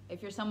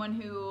 If you're someone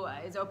who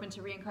is open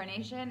to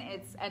reincarnation,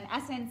 it's an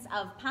essence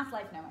of past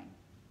life knowing.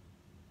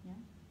 Yeah?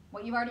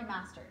 What you've already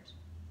mastered.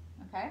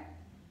 Okay?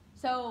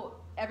 So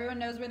everyone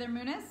knows where their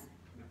moon is?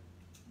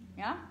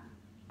 Yeah?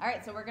 All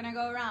right, so we're going to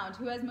go around.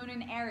 Who has moon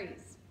in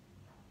Aries?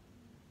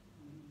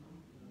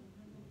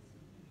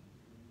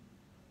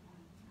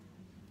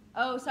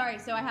 Oh, sorry,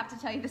 so I have to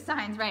tell you the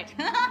signs, right.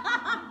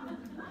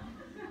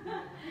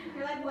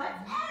 You're like,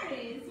 what's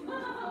Aries?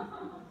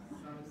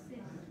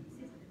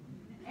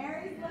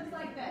 Aries looks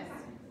like this.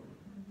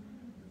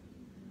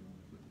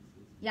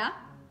 Yeah?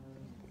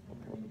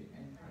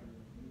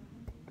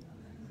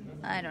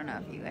 I don't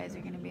know if you guys are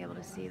going to be able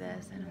to see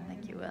this. I don't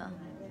think you will.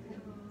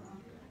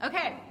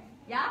 Okay,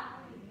 yeah?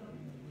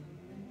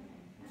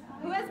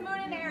 Who has moon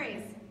in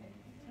Aries?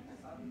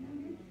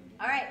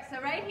 All right,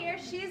 so right here,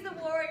 she's the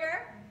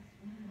warrior.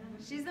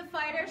 She's the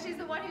fighter. She's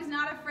the one who's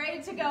not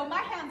afraid to go. My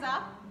hands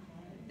up.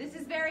 This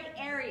is very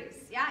Aries.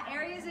 Yeah,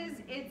 Aries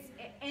it's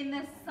in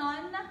the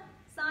sun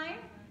sign.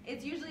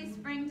 It's usually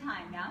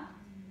springtime, yeah?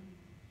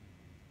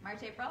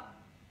 March, April.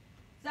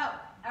 So,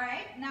 all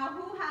right, now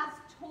who has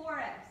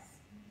Taurus?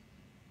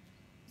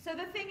 So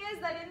the thing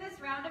is that in this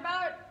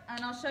roundabout,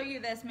 and I'll show you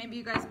this, maybe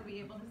you guys will be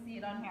able to see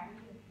it on here.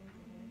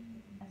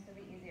 This will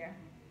be easier. here.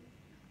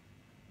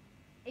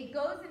 It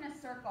goes in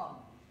a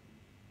circle.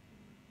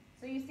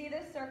 So you see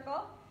this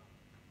circle?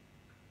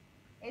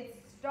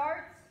 It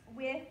starts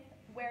with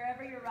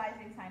wherever your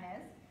rising sign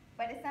is,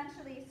 but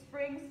essentially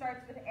spring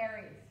starts with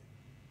Aries.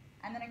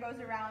 And then it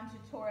goes around to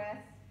Taurus,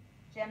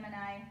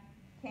 Gemini,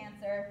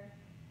 Cancer.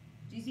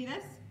 Do you see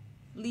this?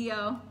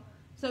 Leo.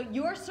 So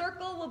your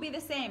circle will be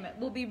the same. It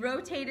will be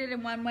rotated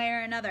in one way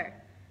or another.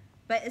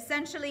 But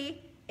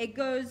essentially, it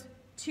goes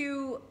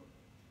to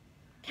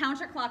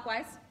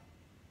counterclockwise,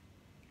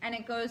 and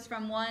it goes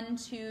from 1,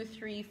 2,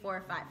 3,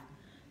 4, 5.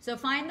 So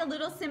find the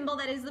little symbol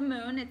that is the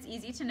moon. It's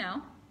easy to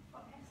know. For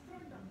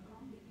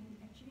astro.com, you can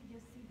actually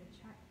just see the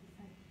chart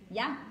beside it.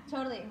 Yeah,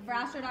 totally. For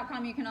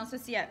astro.com, you can also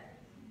see it.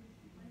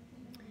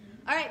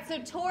 All right, so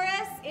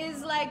Taurus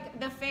is like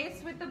the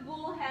face with the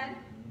bull head.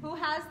 Who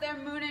has their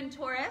moon in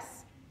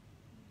Taurus?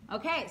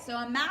 Okay, so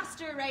a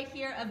master right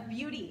here of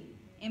beauty,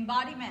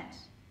 embodiment.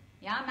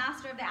 Yeah,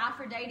 master of the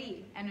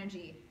Aphrodite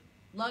energy,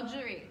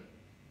 luxury,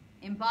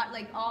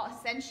 like all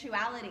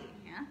sensuality.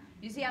 Yeah,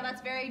 you see how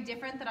that's very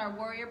different than our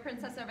warrior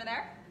princess over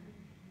there?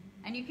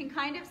 And you can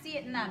kind of see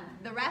it in them.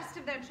 The rest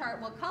of their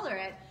chart will color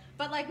it,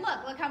 but like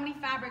look how many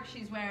fabrics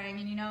she's wearing,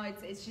 and you know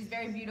she's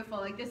very beautiful.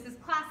 Like this is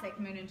classic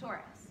moon in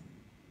Taurus.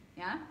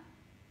 Yeah,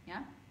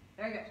 yeah,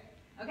 very good.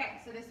 Okay,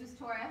 so this was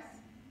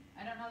Taurus.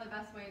 I don't know the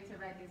best way to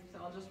write these, so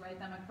I'll just write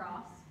them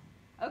across.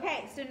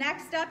 Okay, so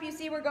next up, you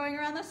see we're going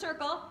around the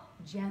circle.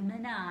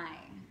 Gemini,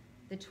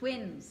 the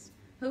twins.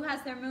 Who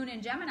has their moon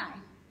in Gemini?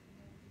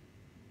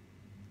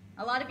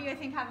 A lot of you, I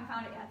think, haven't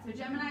found it yet. So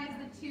Gemini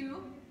is the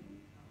 2.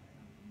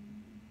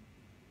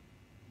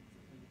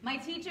 My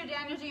teacher,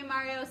 Daniel G.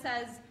 Mario,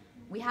 says,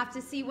 we have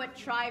to see what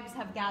tribes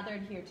have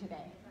gathered here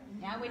today.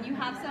 Yeah, when you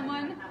have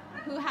someone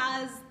who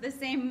has the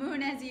same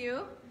moon as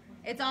you,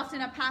 it's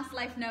often a past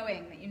life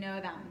knowing that you know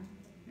them.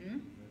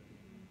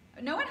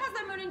 No one has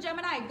their moon in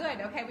Gemini.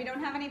 Good. Okay, we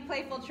don't have any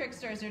playful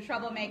tricksters or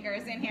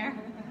troublemakers in here.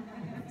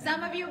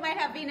 Some of you might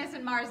have Venus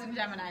and Mars in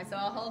Gemini, so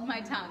I'll hold my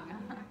tongue.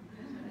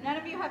 None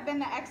of you have been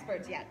the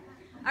experts yet.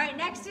 All right,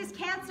 next is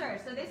Cancer.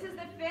 So this is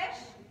the fish.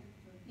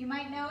 You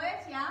might know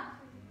it, yeah?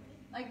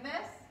 Like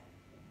this.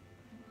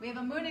 We have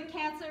a moon in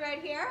Cancer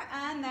right here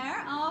and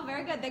there. Oh,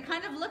 very good. They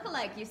kind of look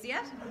alike. You see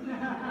it?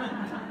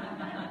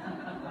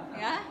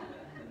 Yeah?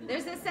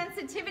 There's a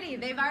sensitivity.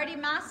 They've already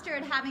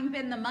mastered having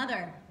been the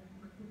mother.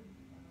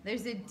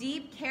 There's a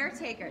deep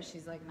caretaker.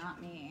 She's like, not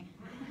me.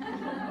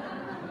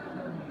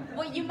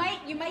 Well, you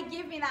might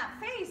give me that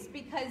face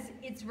because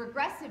it's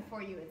regressive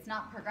for you. It's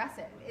not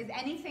progressive. Is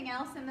anything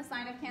else in the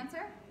sign of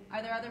Cancer?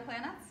 Are there other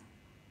planets?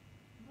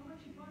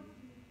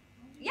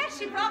 Yes,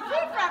 she brought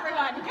food for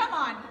everyone. Come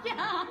on.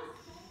 Yeah.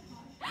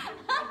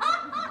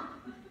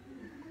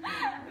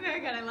 Very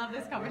good. I love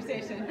this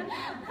conversation.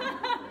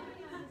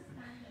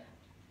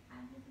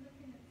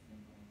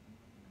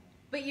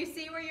 But you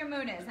see where your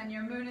moon is, and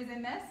your moon is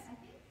in this?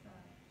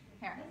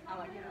 Here, I'll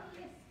look.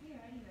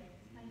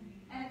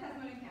 And it says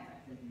moon in Cancer.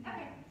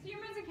 Okay, so your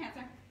moon's in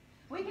Cancer.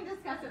 We can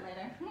discuss it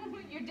later.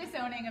 Your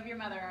disowning of your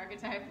mother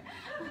archetype.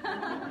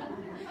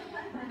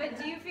 But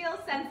do you feel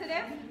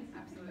sensitive?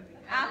 Absolutely.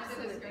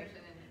 Absolutely.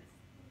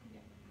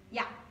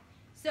 Yeah.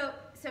 So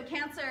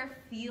Cancer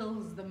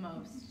feels the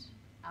most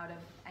out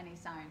of any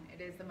sign.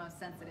 It is the most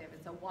sensitive.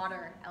 It's a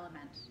water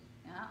element.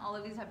 Yeah? All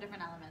of these have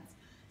different elements.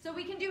 So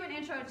we can do an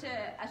intro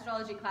to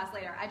astrology class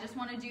later. I just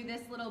want to do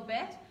this little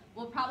bit.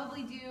 We'll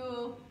probably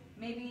do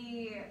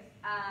maybe,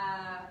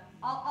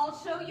 I'll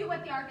show you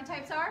what the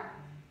archetypes are.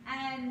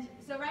 And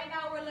so right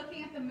now we're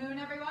looking at the moon,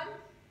 everyone.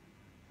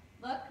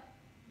 Look,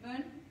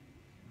 moon.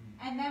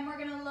 And then we're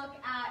going to look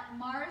at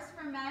Mars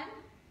for men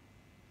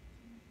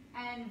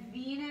and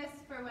Venus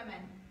for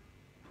women.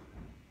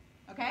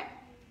 Okay?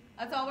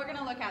 That's all we're going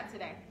to look at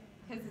today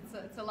because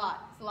it's a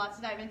lot. It's a lot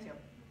to dive into.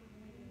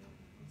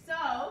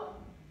 So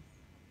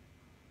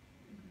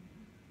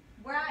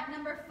we're at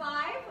number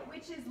 5,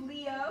 which is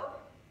Leo.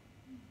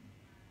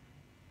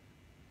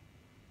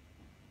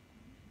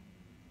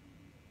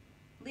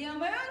 Leo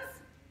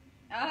moons?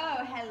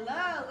 Oh,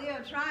 hello,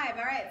 Leo tribe.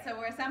 All right, so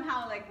we're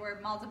somehow we're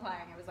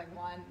multiplying. It was like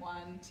 1,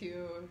 1,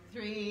 2,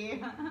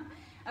 3.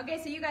 Okay,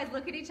 so you guys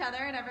look at each other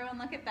and everyone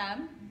look at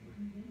them.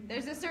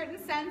 There's a certain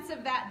sense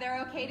of that they're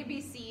okay to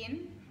be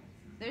seen.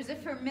 There's a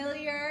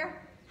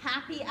familiar,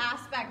 happy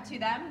aspect to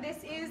them.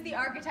 This is the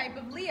archetype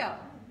of Leo.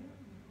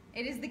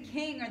 It is the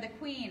king or the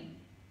queen.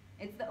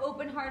 It's the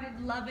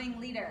open-hearted, loving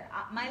leader.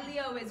 My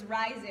Leo is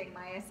rising,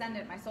 my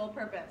ascendant, my soul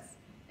purpose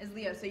is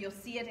Leo, so you'll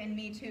see it in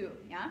me too,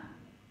 yeah?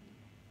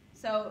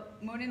 So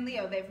Moon and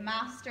Leo, they've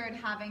mastered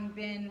having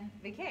been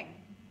the king,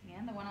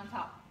 yeah, the one on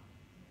top.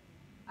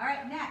 All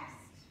right, next.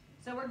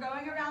 So we're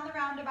going around the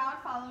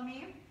roundabout, follow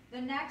me.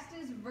 The next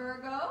is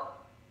Virgo.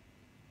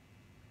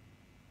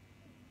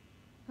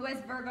 Who has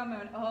Virgo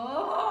moon?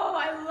 Oh,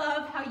 I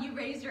love how you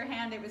raised your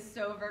hand. It was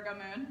so Virgo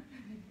moon.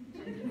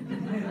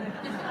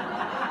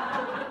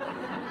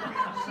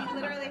 She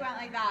literally went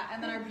like that,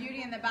 and then our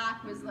beauty in the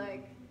back was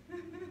like.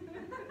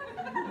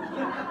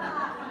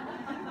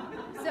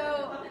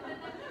 So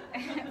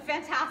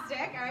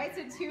Fantastic. All right,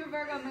 so 2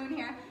 Virgo moon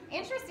here.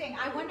 Interesting.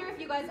 I wonder if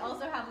you guys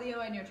also have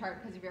Leo in your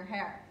chart because of your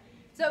hair.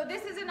 So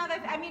this is another,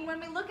 I mean, when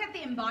we look at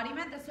the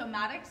embodiment, the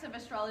somatics of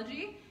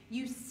astrology,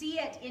 you see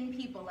it in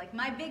people. Like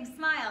my big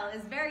smile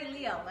is very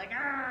Leo, like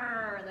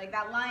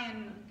that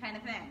lion kind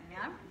of thing,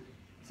 yeah?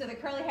 So the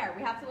curly hair,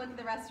 we have to look at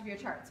the rest of your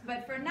charts.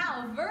 But for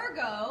now,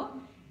 Virgo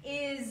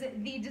is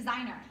the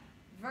designer.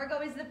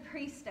 Virgo is the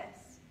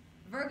priestess.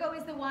 Virgo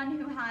is the one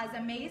who has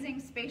amazing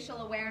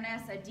spatial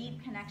awareness, a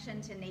deep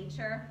connection to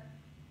nature,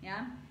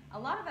 yeah? A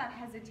lot of that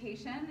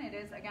hesitation, it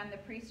is, again, the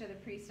priest or the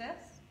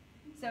priestess.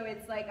 So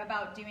it's like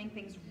about doing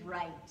things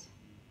right.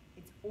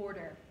 It's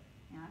order,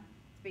 yeah?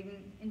 It's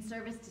being in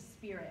service to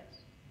spirit.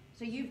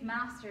 So you've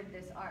mastered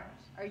this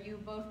art. Are you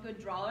both good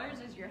drawers?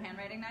 Is your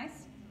handwriting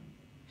nice?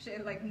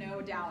 Like,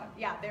 no doubt.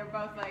 Yeah, they're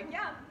both like,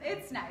 yeah,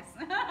 it's nice.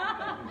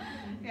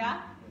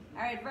 Yeah?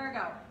 All right,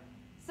 Virgo.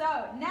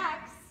 So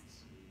next,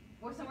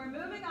 so we're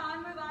moving on,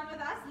 move on with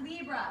us.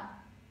 Libra.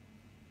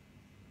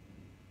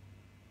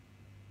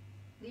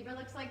 Libra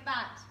looks like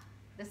that.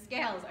 The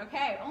scales,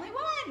 okay, only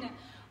 1.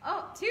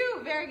 Oh,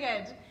 2, very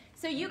good.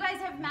 So you guys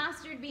have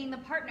mastered being the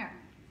partner.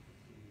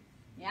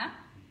 Yeah?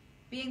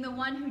 Being the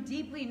one who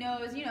deeply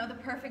knows, you know, the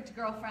perfect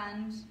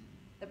girlfriend,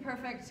 the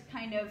perfect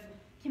kind of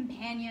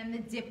companion, the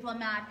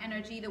diplomat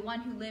energy, the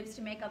one who lives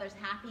to make others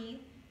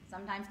happy.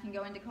 Sometimes can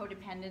go into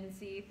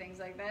codependency, things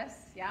like this,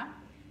 yeah?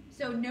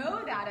 So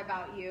know that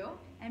about you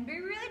and be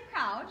really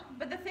proud.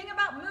 But the thing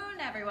about moon,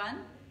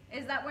 everyone,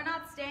 is that we're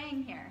not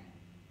staying here.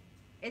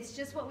 It's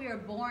just what we were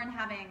born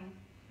having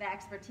the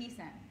expertise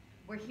in.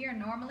 We're here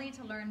normally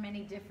to learn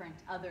many different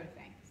other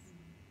things.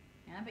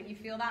 Yeah, but you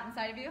feel that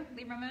inside of you,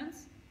 Libra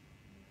moons?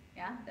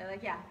 Yeah, they're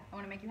like, yeah, I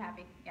want to make you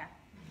happy. Yeah.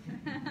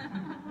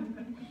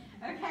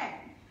 Okay,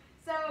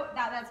 so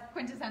that's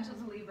quintessential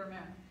to Libra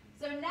moon.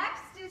 So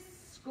next is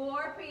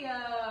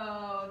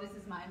Scorpio. This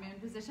is my moon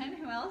position.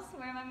 Who else?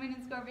 Where am I moon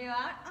and Scorpio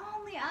at?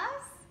 Only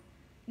us?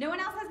 No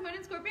one else has moon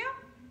and Scorpio?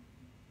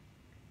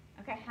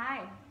 Okay,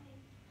 hi.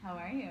 How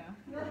are you?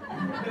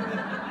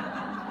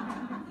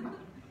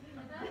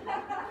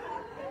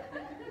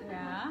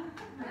 Yeah.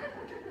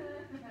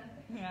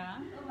 Yeah.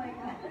 Oh my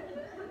God.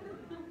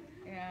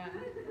 Yeah.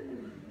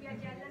 We are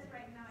jealous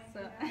right now.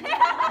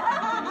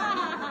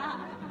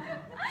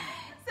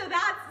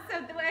 So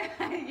the way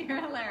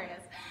you're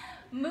hilarious.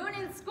 Moon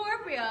in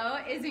Scorpio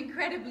is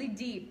incredibly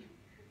deep.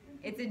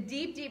 It's a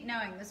deep, deep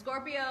knowing. The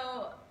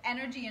Scorpio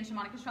energy in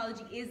shamanic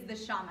astrology is the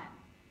shaman.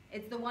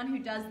 It's the one who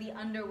does the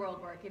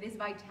underworld work. It is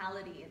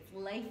vitality. It's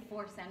life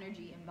force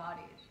energy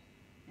embodied.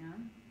 Yeah?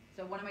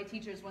 So one of my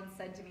teachers once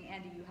said to me,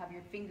 Andy, you have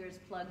your fingers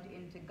plugged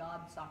into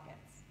God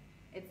sockets.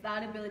 It's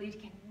that ability to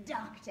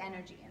conduct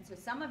energy. And so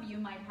some of you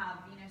might have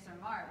Venus or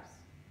Mars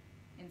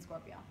in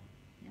Scorpio.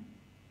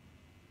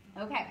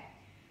 Yeah? Okay,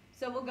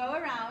 so we'll go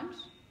around.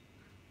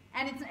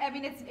 And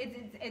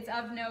it's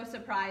of no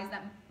surprise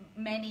that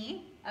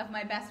many of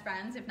my best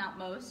friends, if not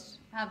most,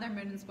 have their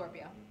moon in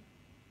Scorpio.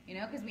 You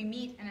know, because we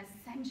meet and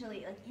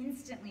essentially, like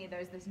instantly,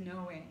 there's this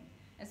knowing.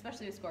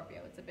 Especially with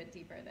Scorpio, it's a bit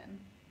deeper than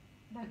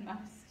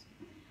most.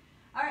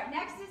 All right,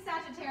 next is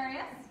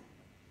Sagittarius.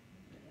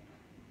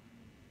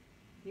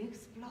 The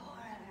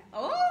Explorer.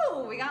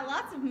 Oh, we got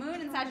lots of moon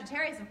in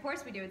Sagittarius. Of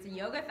course we do. It's a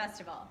yoga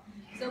festival.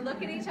 So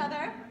look at each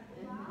other.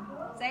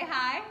 Say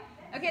hi.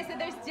 Okay, so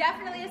there's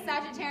definitely a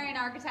Sagittarian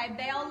archetype.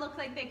 They all look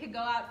like they could go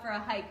out for a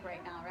hike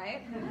right now,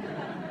 right?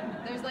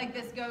 There's like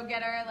this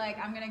go-getter, like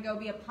I'm going to go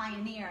be a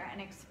pioneer and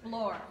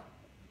explore.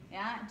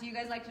 Yeah? Do you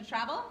guys like to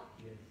travel?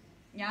 Yes.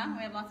 Yeah?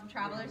 We have lots of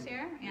travelers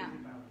here? Yeah.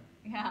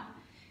 Yeah.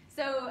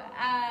 So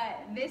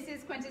this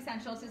is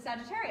quintessential to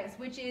Sagittarius,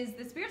 which is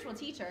the spiritual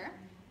teacher,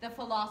 the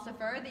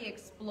philosopher, the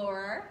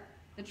explorer,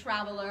 the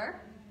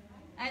traveler.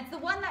 And it's the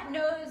one that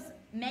knows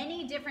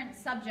many different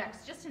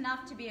subjects, just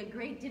enough to be a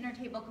great dinner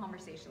table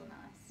conversationalist.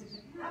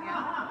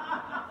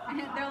 Yeah? And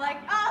they're like,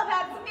 oh,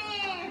 that's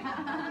me!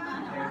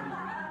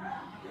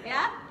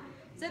 Yeah?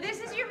 So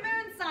this is your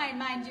moon sign,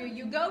 mind you.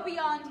 You go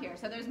beyond here.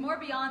 So there's more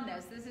beyond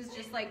this. This is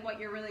just like what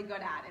you're really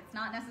good at. It's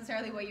not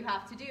necessarily what you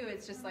have to do.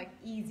 It's just like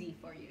easy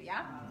for you,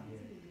 yeah?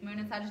 Moon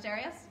in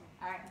Sagittarius?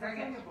 All right, very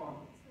good.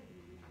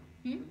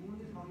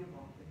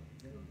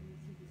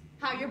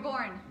 How you're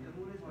born.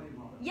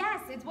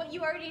 Yes, it's what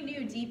you already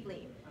knew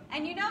deeply.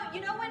 And you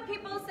know when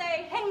people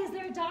say, hey, is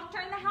there a doctor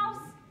in the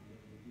house?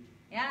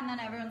 Yeah, and then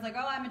everyone's like,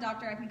 oh, I'm a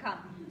doctor, I can come.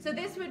 So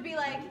this would be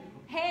like,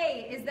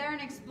 hey, is there an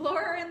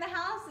explorer in the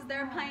house? Is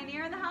there a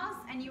pioneer in the house?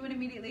 And you would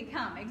immediately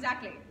come.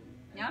 Exactly.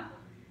 Yeah?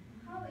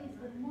 How is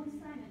the moon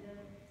sign and the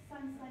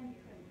sun sign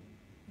different?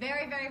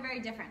 Very, very, very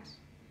different.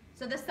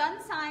 So the sun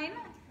sign,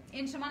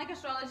 in shamanic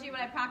astrology,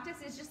 what I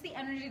practice is just the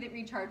energy that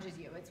recharges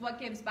you. It's what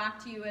gives back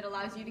to you. It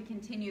allows you to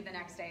continue the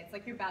next day. It's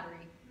like your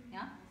battery.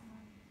 Yeah?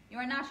 You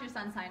are not your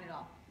sun sign at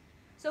all.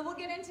 So we'll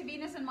get into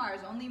Venus and Mars.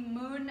 Only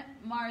Moon,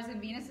 Mars,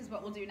 and Venus is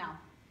what we'll do now.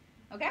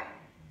 Okay?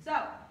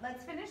 So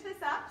let's finish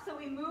this up. So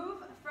we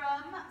move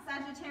from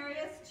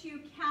Sagittarius to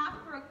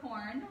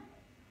Capricorn.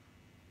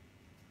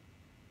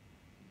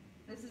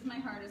 This is my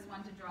hardest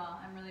one to draw.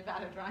 I'm really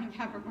bad at drawing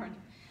Capricorn.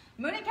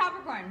 Moon in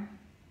Capricorn.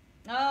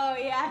 Oh,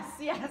 yes,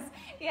 yes,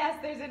 yes,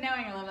 there's a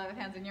knowing. I love that with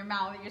hands in your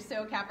mouth. You're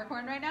so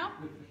Capricorn right now.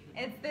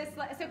 It's this,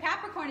 so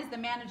Capricorn is the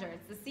manager,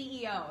 it's the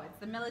CEO, it's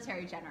the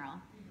military general.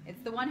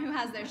 It's the one who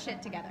has their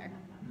shit together.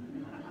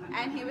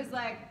 And he was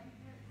like,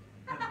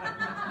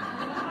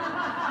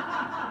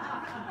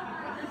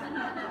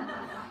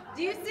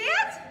 do you see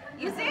it?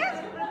 You see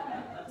it?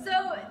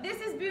 So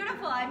this is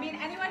beautiful. I mean,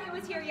 anyone who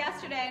was here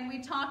yesterday, and we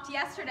talked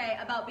yesterday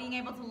about being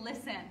able to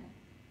listen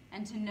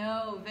and to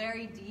know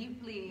very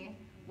deeply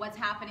what's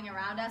happening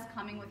around us,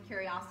 coming with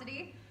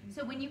curiosity.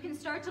 So when you can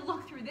start to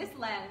look through this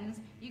lens,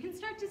 you can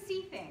start to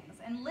see things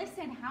and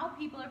listen how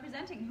people are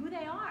presenting, who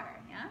they are,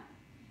 yeah?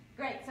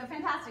 Great, so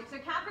fantastic. So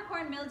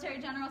Capricorn, military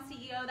general,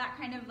 CEO, that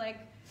kind of like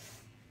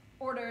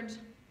ordered,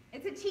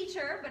 it's a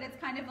teacher, but it's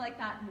kind of like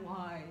that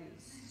wise,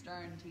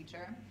 stern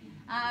teacher.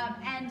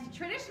 And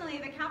traditionally,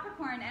 the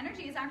Capricorn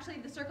energy is actually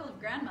the circle of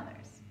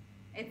grandmothers.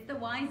 It's the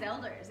wise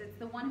elders. It's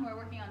the one who are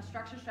working on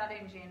structure,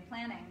 strategy, and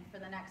planning for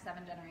the next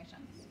 7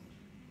 generations.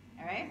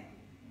 All right?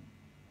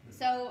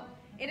 So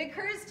it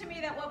occurs to me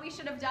that what we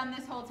should have done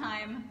this whole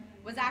time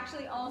was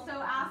actually also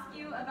ask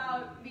you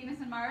about Venus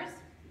and Mars.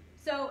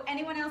 So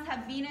anyone else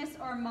have Venus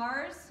or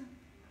Mars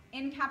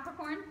in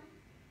Capricorn?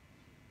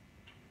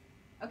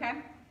 Okay.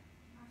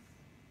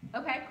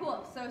 Okay,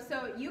 cool.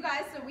 So you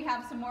guys, so we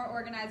have some more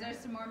organizers,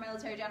 some more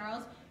military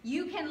generals.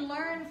 You can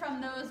learn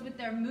from those with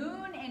their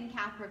moon in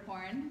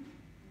Capricorn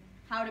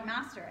how to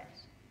master it.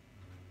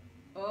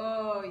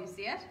 Oh, you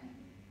see it?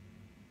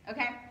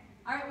 Okay.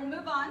 All right, we'll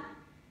move on.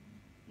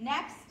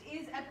 Next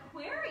is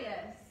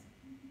Aquarius.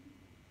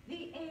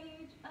 The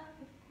age of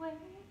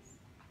Aquarius.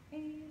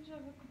 Age of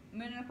Aquarius.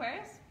 Moon in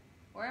Aquarius?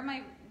 Where are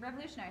my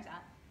revolutionaries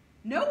at?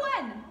 No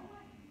one!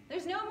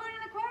 There's no moon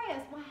in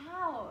Aquarius.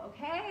 Wow,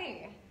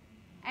 okay.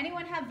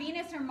 Anyone have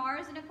Venus or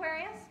Mars in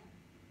Aquarius?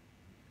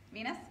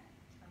 Venus?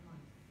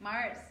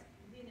 Mars.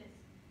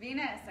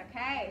 Venus,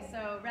 okay.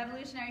 So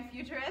revolutionary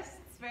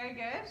futurists, very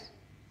good.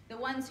 The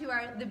ones who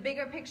are the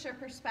bigger picture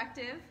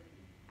perspective,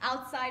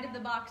 outside of the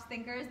box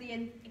thinkers,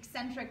 the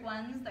eccentric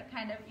ones that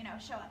kind of, you know,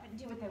 show up and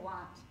do what they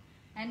want.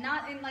 And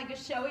not in like a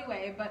showy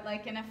way, but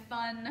like in a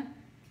fun,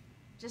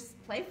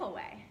 just playful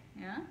way.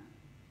 Yeah?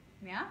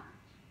 Yeah?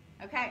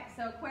 Okay,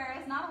 so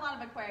Aquarius, not a lot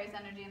of Aquarius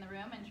energy in the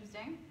room,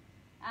 interesting.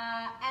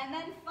 And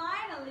then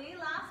finally,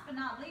 last but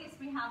not least,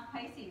 we have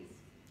Pisces.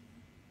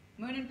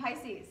 Moon in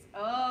Pisces.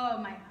 Oh,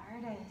 my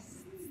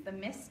artists, the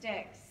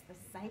mystics, the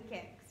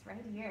psychics,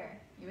 right here.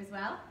 You as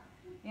well?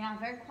 Yeah,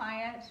 very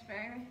quiet,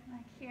 very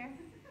like here,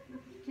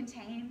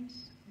 contained.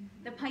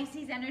 The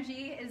Pisces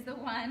energy is the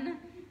one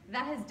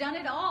that has done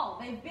it all.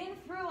 They've been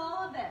through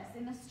all of this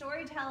in the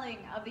storytelling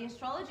of the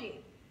astrology.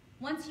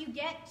 Once you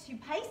get to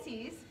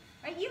Pisces,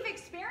 right, you've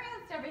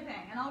experienced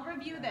everything, and I'll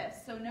review this.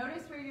 So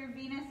notice where your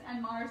Venus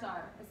and Mars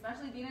are,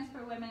 especially Venus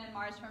for women and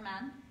Mars for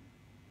men.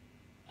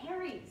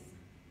 Aries,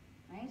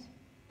 right?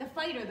 The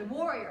fighter, the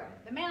warrior,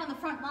 the man on the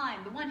front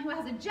line, the one who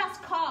has a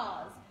just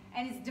cause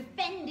and is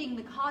defending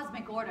the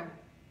cosmic order.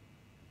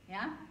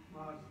 Yeah?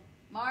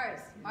 Mars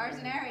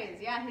and Aries.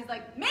 Yeah, he's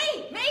like, me!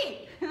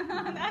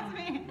 That's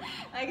me.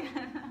 Like,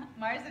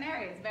 Mars and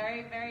Aries,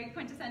 very, very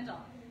quintessential.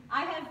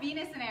 I have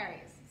Venus and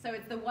Aries, so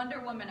it's the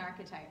Wonder Woman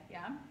archetype,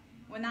 yeah?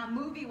 When that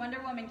movie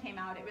Wonder Woman came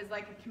out, it was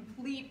like a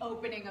complete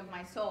opening of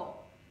my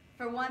soul.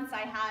 For once,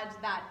 I had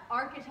that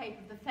archetype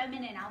of the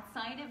feminine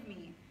outside of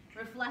me,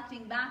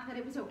 reflecting back that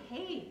it was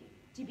okay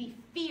to be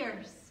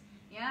fierce,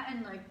 yeah,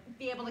 and like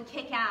be able to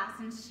kick ass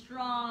and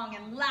strong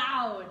and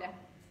loud.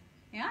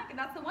 Yeah,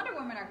 that's the Wonder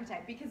Woman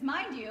archetype. Because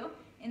mind you,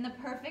 in the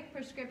perfect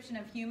prescription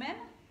of human,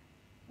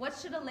 what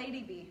should a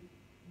lady be?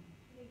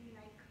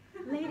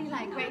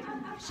 Ladylike, right?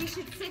 She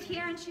should sit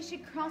here and she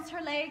should cross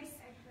her legs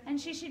and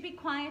she should be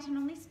quiet and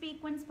only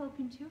speak when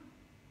spoken to.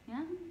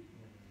 Yeah?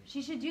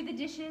 She should do the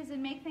dishes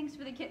and make things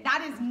for the kids.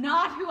 That is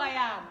not who I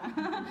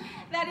am.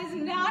 That is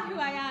not who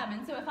I am.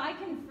 And so if I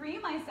can free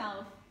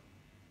myself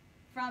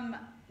from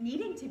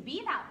needing to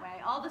be that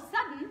way, all of a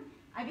sudden,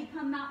 I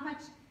become that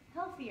much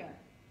healthier.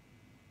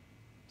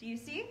 Do you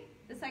see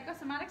the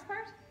psychosomatics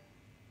part?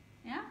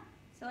 Yeah?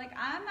 So like,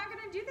 I'm not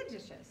going to do the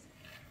dishes.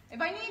 If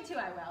I need to,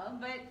 I will,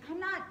 but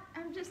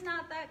I'm just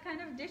not that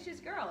kind of dishes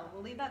girl.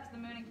 We'll leave that to the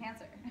moon in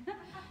Cancer.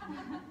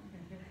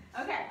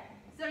 Okay,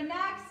 so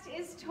next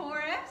is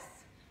Taurus.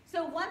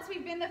 So once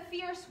we've been the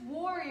fierce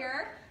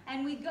warrior,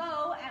 and we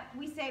go, and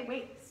we say,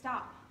 wait,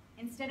 stop.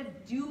 Instead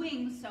of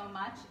doing so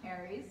much,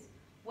 Aries,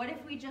 what if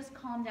we just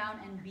calm down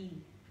and be?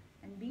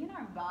 And be in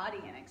our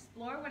body and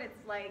explore what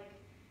it's like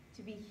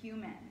to be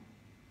human.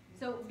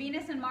 So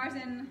Venus and Mars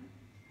in,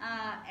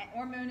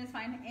 or moon is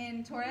fine,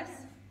 in Taurus.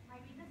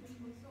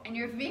 And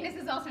your Venus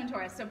is also in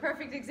Taurus, so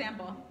perfect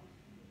example.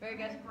 Very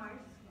good.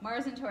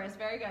 Mars in Taurus,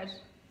 very good.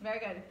 Very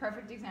good,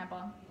 perfect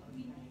example.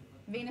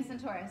 Venus and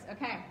Taurus,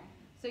 okay.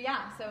 So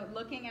yeah, so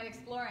looking at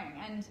exploring.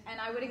 And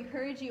I would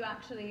encourage you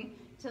actually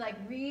to like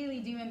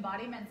really do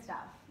embodiment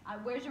stuff.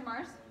 Where's your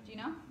Mars? Do you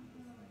know?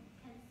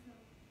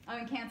 Oh,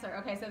 in Cancer.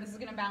 Okay, so this is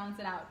going to balance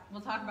it out.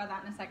 We'll talk about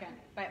that in a second.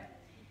 But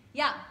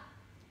yeah,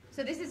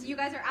 so this is, you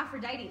guys are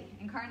Aphrodite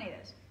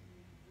incarnated.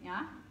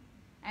 Yeah?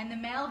 And the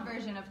male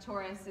version of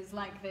Taurus is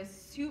like this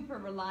super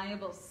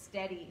reliable,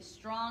 steady,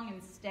 strong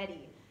and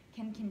steady,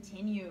 can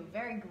continue,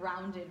 very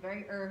grounded,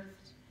 very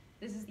earthed.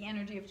 This is the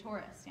energy of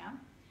Taurus, yeah?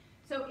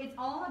 So it's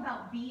all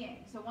about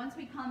being. So once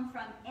we come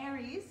from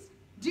Aries,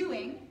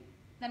 doing,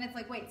 then it's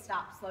like, wait,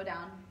 stop, slow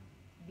down,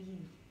 be.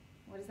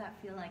 What does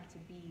that feel like to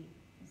be?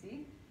 You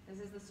see? This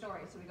is the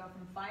story. So we go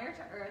from fire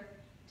to earth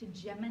to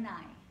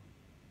Gemini.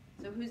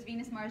 So who's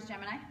Venus, Mars,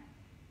 Gemini?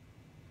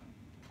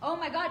 Oh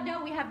my God,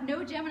 no, we have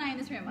no Gemini in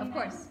this room, of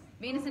course.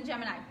 Venus and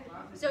Gemini.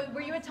 So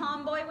were you a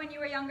tomboy when you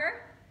were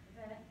younger?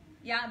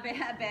 Yeah,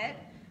 a bit.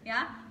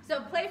 Yeah?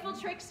 So playful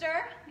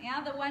trickster,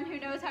 yeah, the one who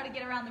knows how to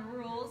get around the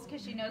rules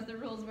because she knows the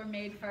rules were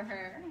made for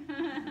her.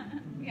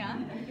 Yeah?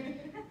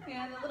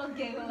 Yeah, the little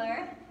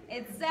giggler.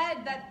 It's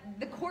said that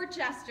the court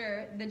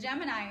jester, the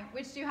Gemini,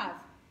 which do you have?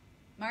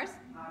 Mars?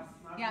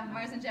 Yeah,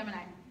 Mars and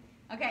Gemini.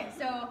 Okay,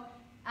 so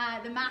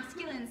the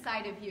masculine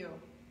side of you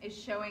is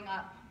showing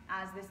up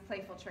as this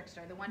playful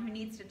trickster, the one who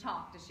needs to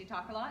talk. Does she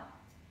talk a lot?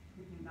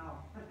 No.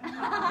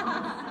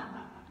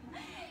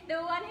 The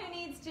one who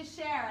needs to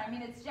share. I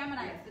mean, it's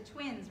Gemini, it's the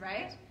twins,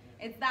 right?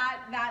 It's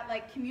that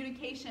like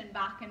communication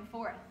back and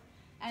forth.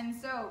 And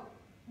so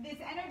this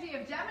energy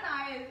of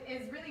Gemini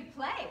is really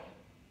play.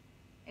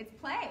 It's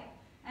play.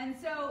 And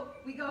so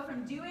we go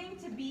from doing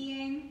to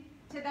being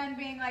to then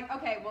being like,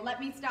 okay, well, let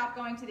me stop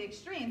going to the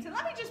extremes and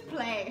let me just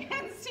play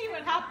and see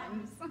what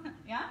happens.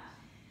 Yeah?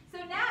 So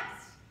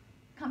next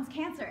comes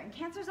Cancer. And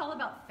Cancer's all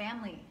about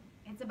family.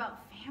 It's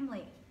about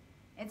family.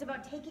 It's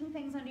about taking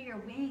things under your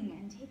wing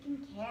and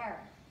taking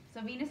care. So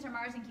Venus or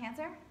Mars in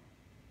Cancer?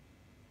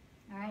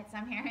 All right, so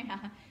I'm here.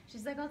 Yeah.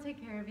 She's like, I'll take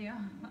care of you.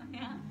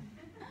 Yeah.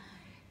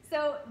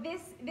 So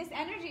this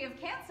energy of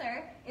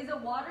Cancer is a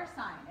water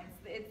sign.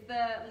 It's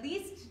the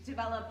least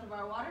developed of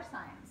our water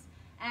signs.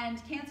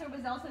 And Cancer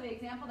was also the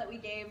example that we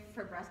gave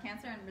for breast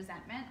cancer and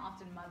resentment.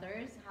 Often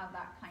mothers have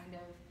that kind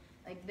of,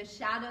 like the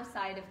shadow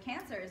side of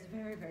Cancer is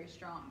very, very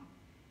strong.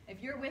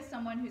 If you're with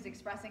someone who's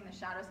expressing the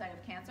shadow side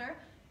of Cancer,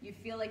 you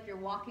feel like you're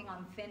walking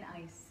on thin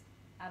ice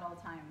at all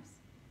times.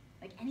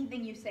 Like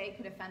anything you say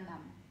could offend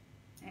them.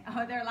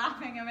 Oh, they're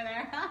laughing over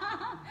there.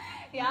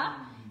 Yeah?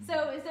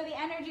 So the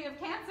energy of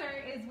Cancer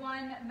is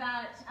one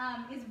that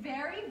is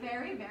very,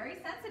 very, very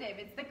sensitive.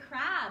 It's the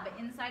crab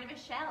inside of a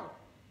shell.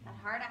 That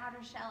hard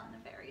outer shell and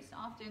the very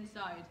soft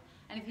inside.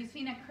 And if you've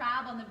seen a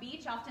crab on the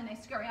beach, often they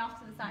scurry off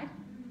to the side.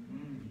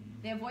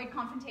 They avoid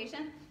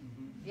confrontation.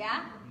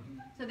 Yeah?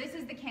 So this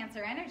is the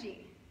Cancer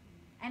energy.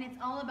 And it's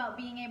all about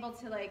being able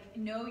to like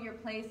know your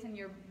place and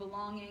your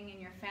belonging in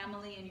your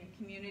family and your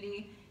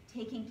community,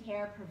 taking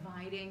care,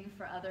 providing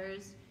for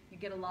others. You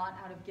get a lot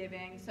out of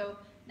giving. So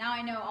now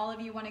I know all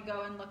of you want to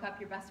go and look up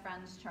your best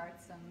friend's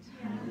charts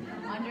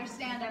and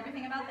understand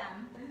everything about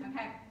them.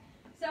 Okay.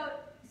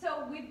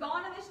 So we've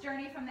gone on this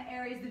journey from the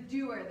Aries, the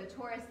doer, the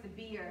Taurus, the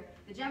beer,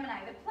 the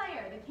Gemini, the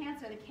player, the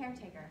Cancer, the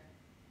caretaker.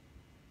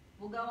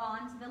 We'll go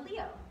on to the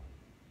Leo.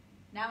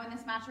 Now in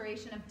this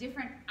maturation of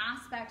different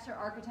aspects or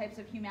archetypes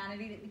of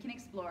humanity that we can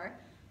explore,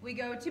 we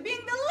go to being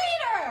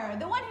the leader,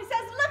 the one who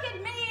says, look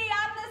at me,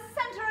 I'm the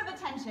center of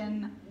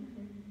attention.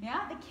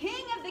 Yeah, the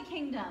king of the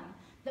kingdom,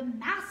 the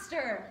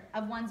master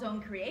of one's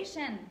own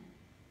creation.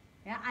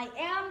 Yeah, I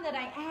am that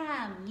I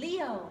am,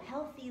 Leo,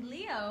 healthy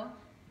Leo,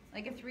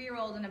 like a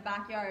 3-year-old in a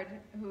backyard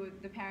who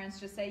the parents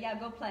just say, yeah,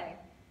 go play.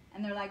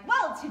 And they're like,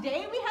 well,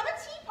 today we have a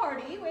tea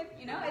party with,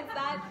 it's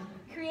that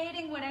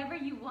creating whatever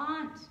you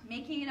want,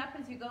 making it up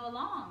as you go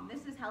along.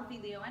 This is healthy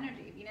Leo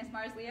energy. Venus,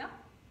 Mars, Leo?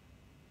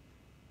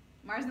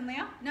 Mars and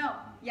Leo? No.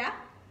 Yeah?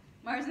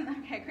 Mars and,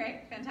 okay,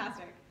 great,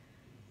 fantastic.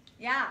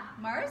 Yeah,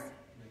 Mars?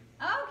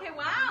 Oh, okay,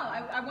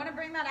 wow. I want to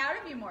bring that out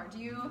of you more. Do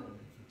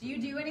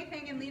you do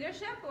anything in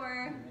leadership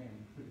or?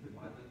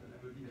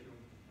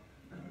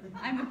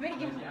 I'm a big.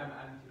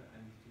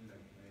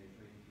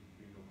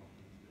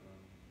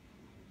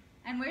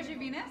 And where's your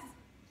Venus?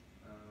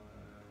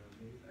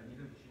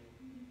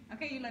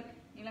 Okay, you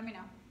let me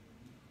know.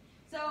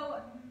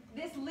 So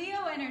this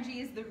Leo energy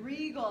is the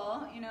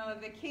regal,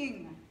 the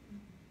king.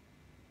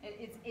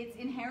 It's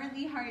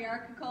inherently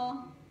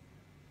hierarchical.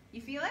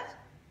 You feel it?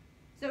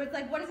 So it's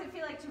like, what does it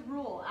feel like to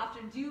rule?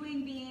 After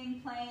doing,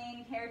 being,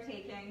 playing,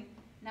 caretaking,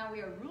 now we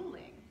are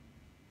ruling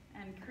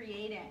and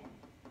creating.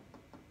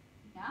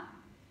 Yeah?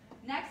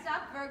 Next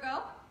up,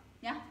 Virgo.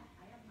 Yeah?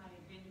 I have my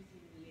Venus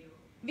in Leo.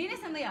 Venus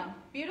and Leo.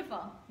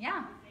 Beautiful.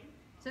 Yeah.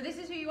 So this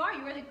is who you are.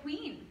 You are the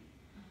queen.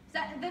 So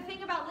the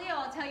thing about Leo,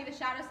 I'll tell you the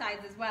shadow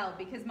sides as well,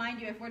 because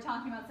mind you, if we're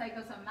talking about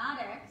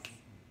psychosomatics,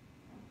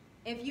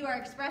 if you are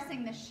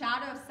expressing the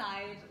shadow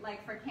side,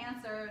 like for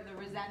Cancer, the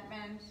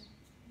resentment,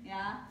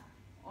 yeah?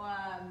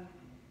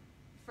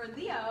 For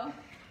Leo,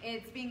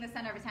 it's being the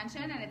center of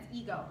attention and it's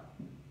ego.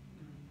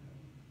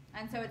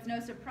 And so it's no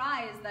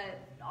surprise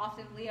that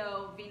often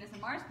Leo, Venus,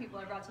 and Mars people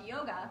are brought to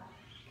yoga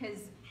because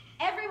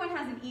everyone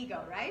has an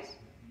ego, right?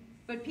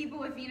 But people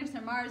with Venus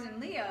and Mars and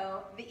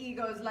Leo, the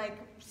ego is like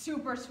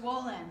super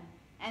swollen.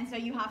 And so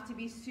you have to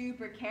be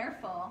super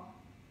careful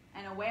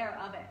and aware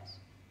of it.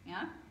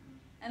 Yeah?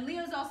 And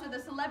Leo's also the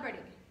celebrity,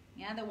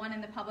 yeah, the one in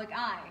the public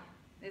eye.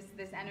 This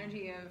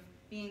energy of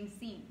being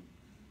seen.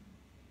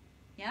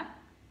 Yeah?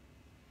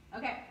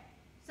 Okay,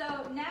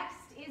 so next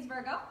is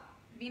Virgo.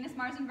 Venus,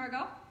 Mars, and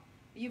Virgo.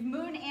 You've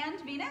Moon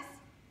and Venus?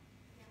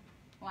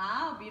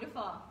 Wow,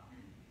 beautiful.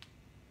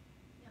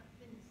 Yeah,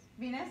 Venus.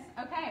 Venus,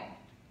 okay.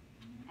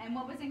 And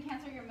what was in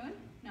Cancer, your Moon?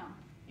 No,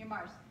 your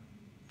Mars.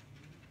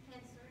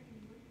 Cancer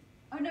and Moon.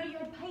 Oh no, you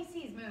had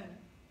Pisces Moon.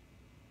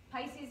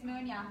 Pisces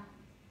Moon, yeah.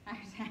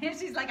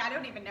 She's like, I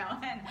don't even know,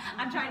 and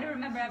I'm trying to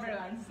remember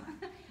everyone's.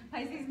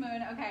 Pisces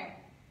Moon, okay.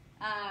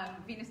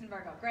 Venus and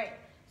Virgo, great.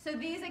 So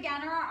these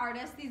again are our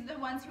artists. These are the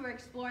ones who are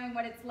exploring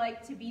what it's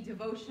like to be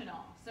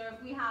devotional. So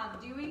if we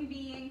have doing,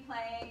 being,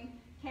 playing,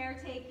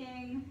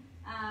 caretaking,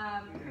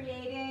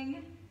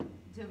 creating,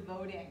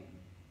 devoting,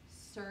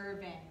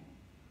 serving.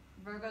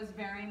 Virgo's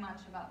very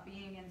much about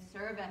being in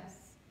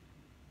service.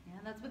 Yeah,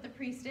 that's what the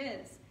priest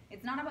is.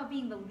 It's not about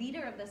being the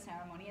leader of the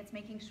ceremony, it's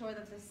making sure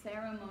that the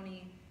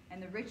ceremony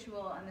and the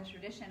ritual and the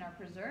tradition are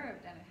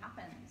preserved and it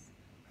happens.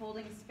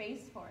 Holding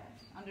space for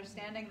it.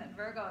 Understanding that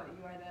Virgo,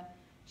 you are the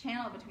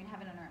channel between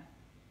heaven and earth.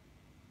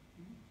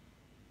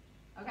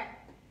 Okay,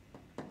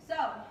 so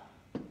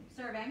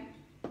serving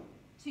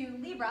to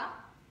Libra.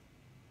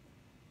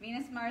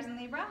 Venus, Mars, and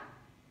Libra.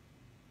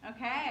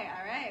 Okay,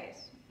 all right.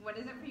 What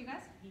is it for you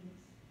guys? Venus.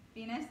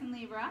 Venus and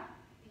Libra.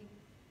 Venus.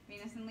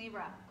 Venus and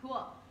Libra.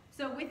 Cool.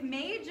 So with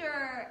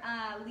major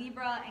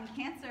Libra and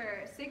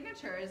Cancer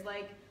signatures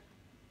like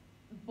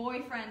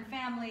boyfriend,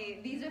 family,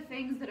 these are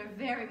things that are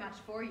very much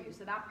for you.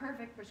 So that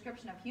perfect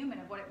prescription of human,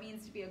 of what it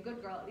means to be a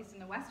good girl, at least in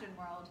the Western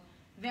world,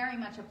 very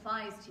much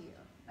applies to you.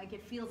 Like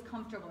it feels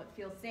comfortable, it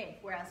feels safe.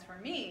 Whereas for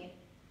me,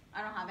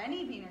 I don't have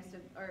any Venus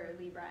or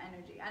Libra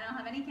energy. I don't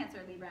have any Cancer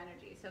or Libra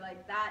energy. So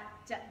like that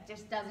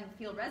just doesn't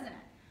feel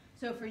resonant.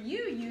 So for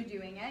you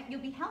doing it,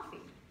 you'll be healthy.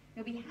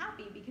 You'll be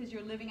happy because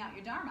you're living out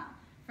your Dharma.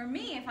 For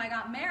me, if I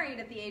got married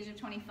at the age of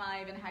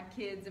 25 and had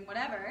kids and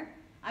whatever,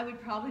 I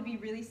would probably be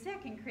really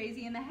sick and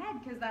crazy in the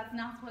head because that's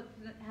not what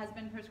has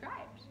been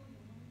prescribed.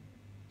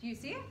 Do you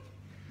see it?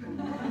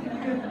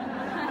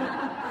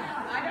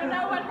 I don't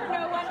know what her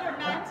no wonder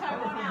meant, I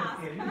won't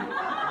ask.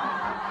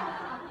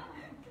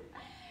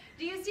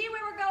 Do you see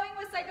where we're going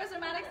with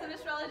psychosomatics and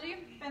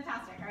astrology?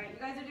 Fantastic, all right, you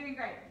guys are doing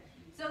great.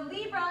 So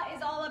Libra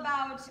is all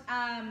about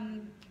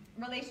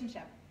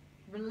relationship,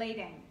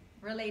 relating,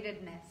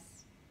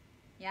 relatedness.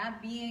 Yeah,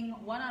 being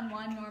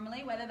one-on-one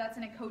normally, whether that's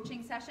in a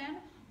coaching session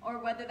or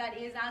whether that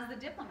is as the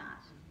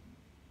diplomat.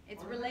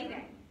 It's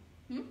relating.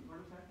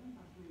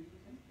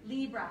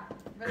 Libra,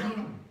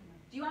 relating.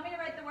 Do you want me to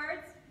write the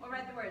words? We'll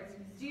write the words.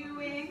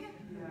 Doing,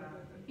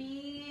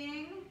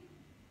 being,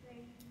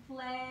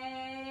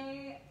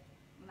 play,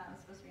 well, that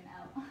was supposed to be an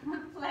L.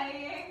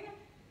 Playing,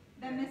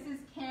 then this is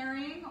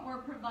caring or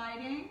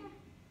providing.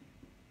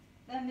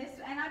 Then this,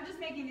 and I'm just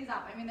making these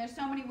up. I mean, there's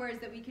so many words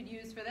that we could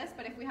use for this,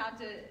 but if we had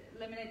to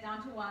limit it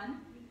down to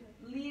one,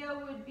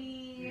 Leo would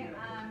be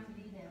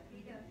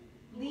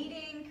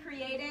leading,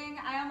 creating.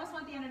 I almost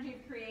want the energy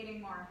of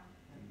creating more.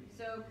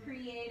 So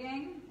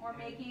creating or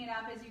making it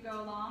up as you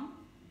go along.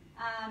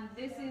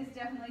 This is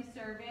definitely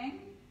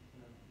serving.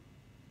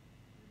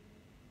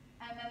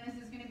 And then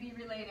this is going to be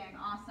relating.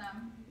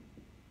 Awesome.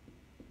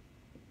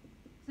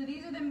 So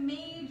these are the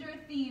major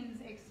themes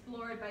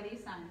explored by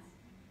these signs.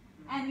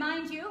 And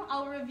mind you,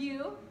 I'll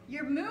review,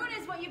 your moon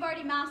is what you've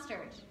already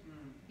mastered.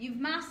 You've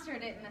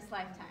mastered it in this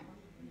lifetime.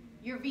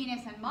 Your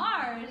Venus and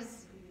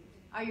Mars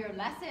are your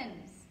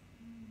lessons.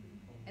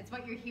 It's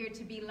what you're here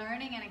to be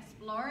learning and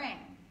exploring.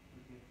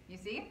 You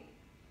see?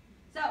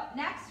 So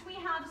next we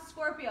have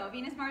Scorpio.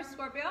 Venus, Mars,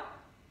 Scorpio.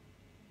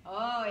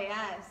 Oh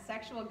yes,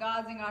 sexual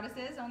gods and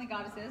goddesses, only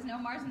goddesses, no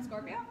Mars and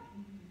Scorpio.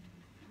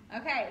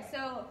 Okay,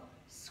 so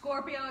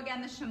Scorpio,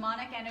 again, the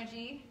shamanic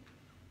energy,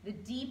 the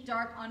deep,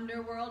 dark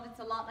underworld. It's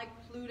a lot like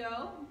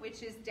Pluto,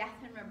 which is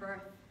death and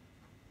rebirth.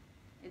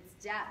 It's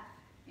death,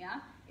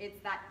 yeah? It's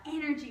that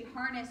energy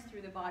harnessed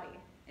through the body.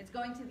 It's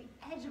going to the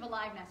edge of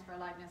aliveness for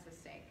aliveness'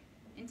 sake.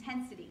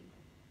 Intensity,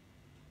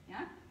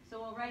 yeah?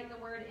 So we'll write the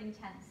word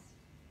intense.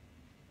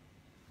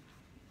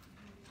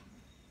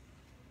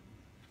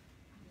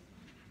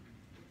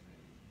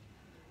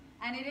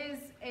 And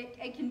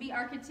it can be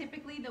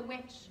archetypically the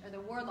witch or the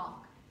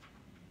warlock.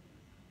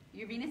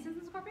 Your Venus is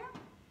in Scorpio?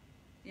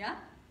 Yeah?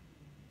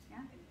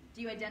 Yeah?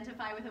 Do you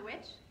identify with a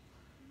witch?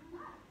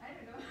 I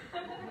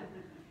don't know.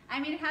 I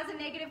mean, it has a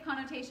negative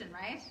connotation,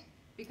 right?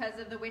 Because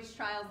of the witch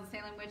trials, the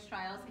Salem witch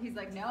trials. He's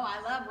like, no,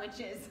 I love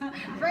witches.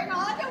 Bring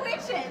on the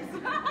witches!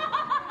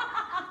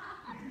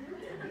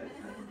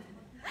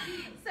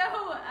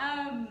 So,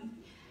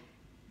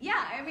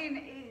 yeah, I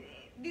mean,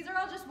 these are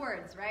all just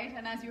words, right?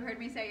 And as you heard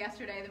me say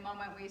yesterday, the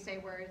moment we say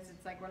words,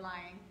 it's like we're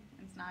lying.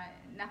 It's not,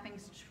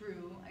 nothing's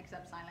true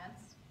except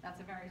silence. That's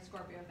a very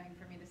Scorpio thing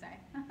for me to say.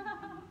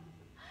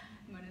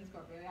 Moon in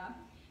Scorpio, yeah.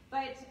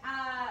 But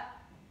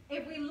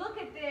if we look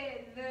at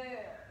the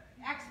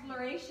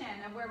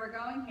exploration of where we're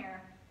going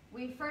here,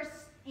 we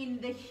first, in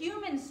the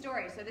human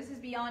story, so this is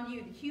beyond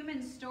you, the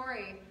human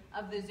story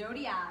of the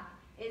zodiac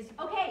is,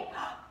 okay,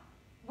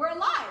 we're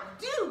alive,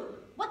 do!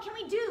 What can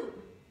we do?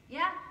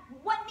 Yeah?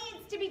 what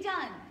needs to be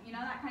done? You know,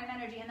 that kind of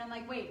energy. And then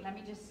like, wait, let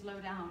me just slow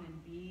down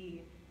and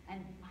be,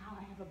 and wow,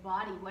 I have a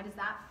body. What does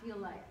that feel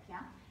like?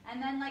 Yeah.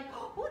 And then like,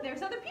 oh,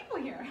 there's other people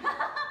here.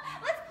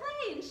 Let's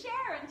play and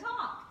share and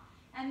talk.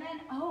 And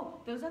then, oh,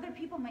 those other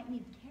people might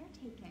need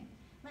caretaking.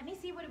 Let me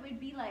see what it would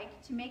be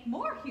like to make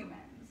more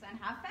humans and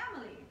have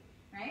family,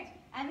 right?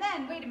 And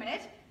then, wait a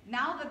minute,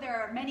 now that there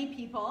are many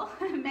people,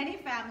 many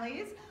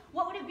families,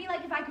 what would it be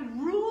like if I could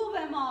rule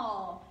them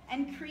all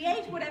and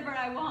create whatever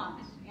I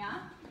want, yeah?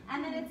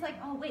 And then it's like,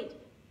 oh wait,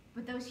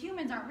 but those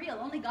humans aren't real,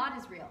 only God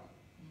is real.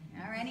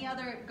 Or any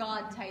other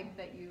God type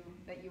that you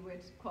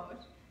would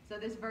quote. So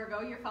this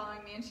Virgo, you're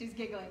following me and she's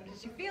giggling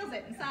because she feels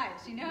it inside,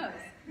 she knows.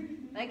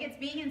 Like it's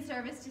being in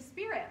service to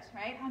spirit,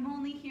 right? I'm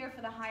only here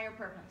for the higher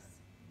purpose.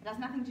 It has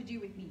nothing to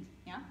do with me,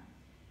 yeah?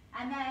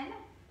 And then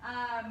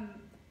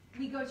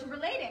we go to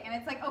relating, and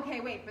it's like, okay,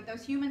 wait, but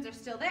those humans are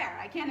still there.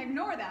 I can't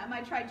ignore them.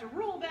 I tried to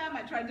rule them.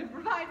 I tried to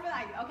provide for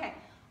them. Okay,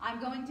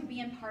 I'm going to be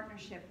in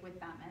partnership with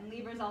them. And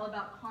Libra's all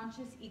about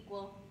conscious,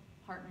 equal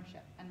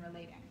partnership and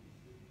relating.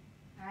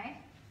 All right?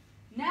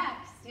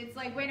 Next, it's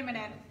like, wait a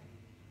minute.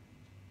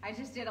 I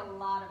just did a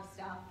lot of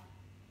stuff,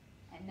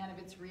 and none of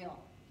it's real.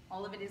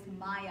 All of it is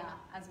Maya,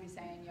 as we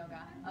say in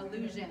yoga.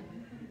 Illusion.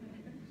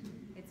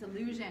 It's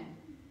illusion.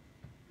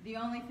 The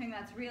only thing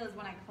that's real is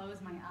when I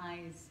close my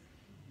eyes.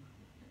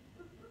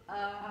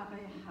 I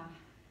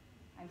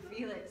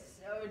feel it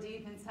so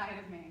deep inside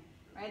of me,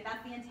 right?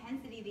 That's the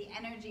intensity, the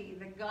energy,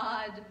 the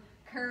God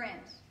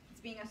current. It's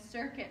being a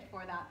circuit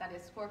for that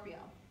is Scorpio,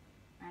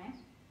 right?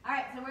 All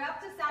right, so we're up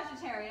to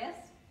Sagittarius.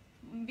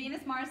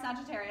 Venus, Mars,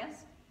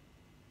 Sagittarius.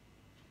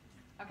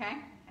 Okay,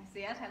 I see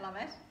it, I love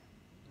it.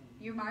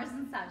 Your Mars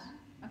and Sag.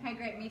 Okay,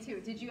 great, me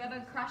too. Did you have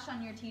a crush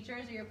on your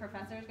teachers or your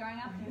professors growing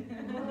up?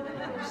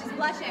 She's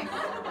blushing.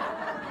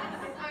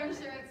 I'm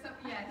sure it's some,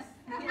 yes.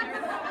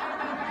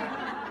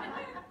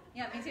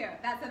 Yeah, me too.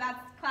 That's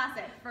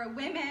classic. For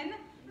women,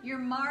 your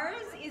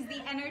Mars is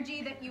the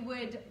energy that you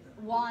would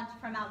want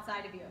from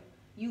outside of you.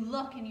 You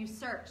look and you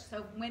search.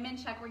 So women,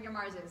 check where your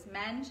Mars is.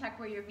 Men, check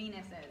where your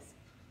Venus is.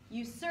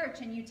 You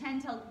search and you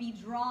tend to be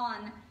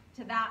drawn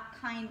to that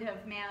kind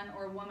of man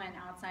or woman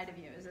outside of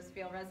you. Does this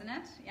feel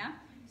resonant? Yeah?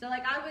 So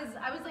like I was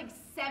like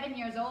 7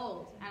 years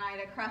old and I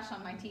had a crush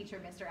on my teacher,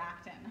 Mr.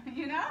 Acton,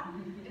 you know?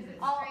 Is it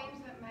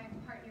strange that my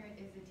partner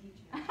is a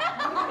teacher?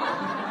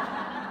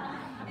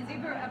 Is he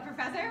a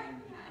professor?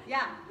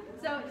 Yeah.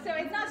 So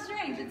it's not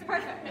strange, it's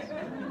perfect.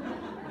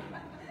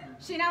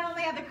 She not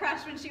only had the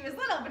crush when she was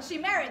little, but she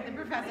married the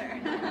professor.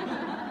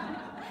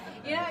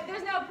 You know,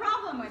 there's no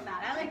problem with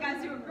that. I like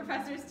guys who are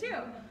professors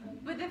too.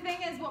 But the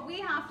thing is, what we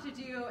have to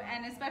do,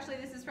 and especially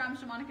this is from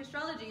shamanic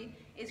astrology,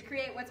 is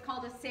create what's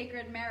called a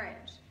sacred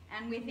marriage.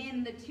 And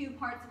within the two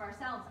parts of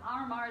ourselves,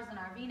 our Mars and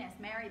our Venus,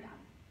 marry them.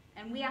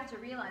 And we have to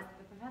realize that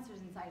the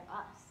professor's inside of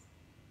us.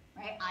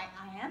 Right? I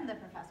am the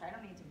professor. I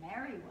don't need to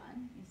marry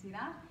one. You see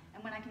that?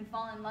 And when I can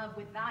fall in love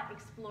with that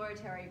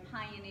exploratory,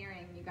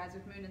 pioneering, you guys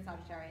with Moon and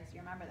Sagittarius,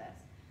 you remember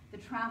this. The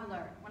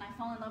traveler, when I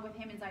fall in love with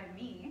him inside of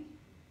me,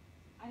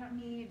 I don't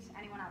need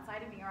anyone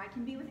outside of me, or I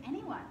can be with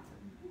anyone.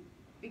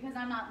 Because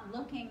I'm not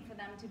looking for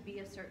them to be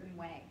a certain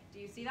way. Do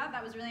you see that?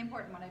 That was really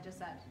important, what I just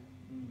said.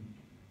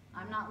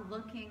 I'm not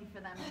looking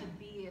for them to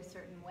be a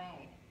certain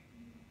way.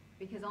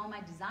 Because all my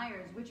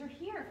desires, which are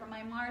here from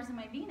my Mars and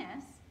my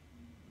Venus,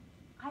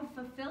 I've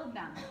fulfilled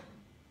them.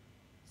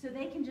 So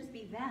they can just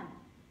be them.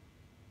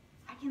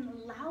 I can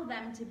allow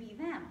them to be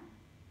them.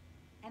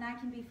 And I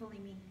can be fully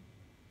me.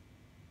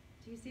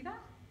 Do you see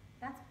that?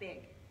 That's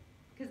big.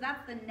 Because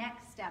that's the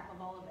next step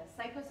of all of this.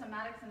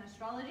 Psychosomatics and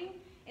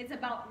astrology, it's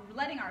about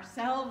letting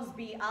ourselves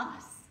be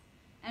us.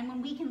 And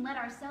when we can let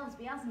ourselves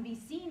be us and be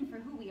seen for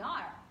who we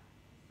are,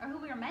 or who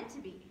we are meant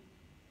to be,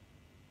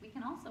 we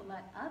can also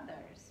let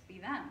others be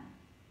them.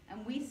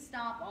 And we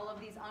stop all of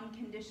these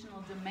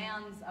unconditional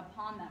demands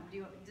upon them.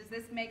 Does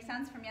this make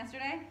sense from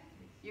yesterday?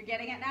 You're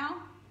getting it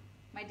now?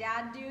 My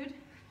dad dude?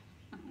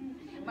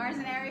 Mars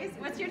and Aries?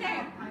 What's your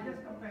name? I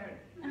just compared.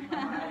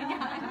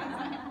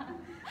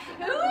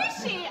 Who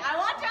is she? I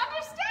want to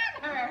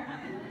understand her.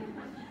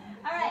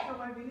 All right. So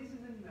my Venus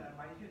is in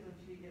Pisces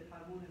and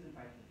her moon is in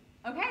Pisces.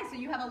 Okay, so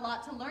you have a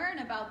lot to learn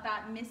about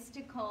that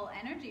mystical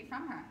energy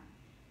from her.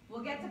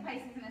 We'll get to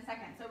Pisces in a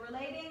second. So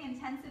relating,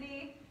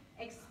 intensity,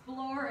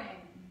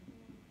 exploring.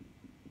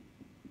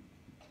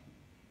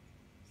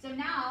 So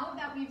now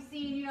that we've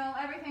seen, you know,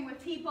 everything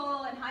with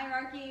people and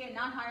hierarchy and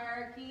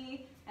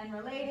non-hierarchy and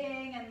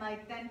relating and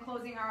like then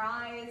closing our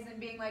eyes and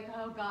being like,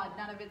 oh God,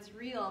 none of it's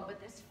real, but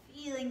this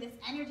feeling, this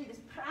energy, this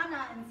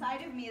prana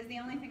inside of me is the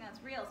only thing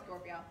that's real,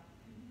 Scorpio,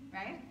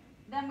 right?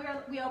 Then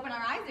we open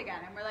our eyes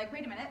again and we're like,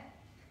 wait a minute,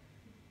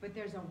 but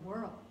there's a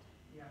world.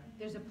 Yeah.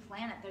 There's a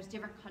planet, there's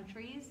different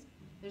countries,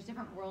 there's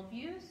different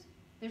worldviews,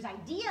 there's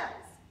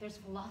ideas, there's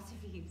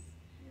philosophies,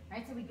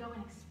 right? So we go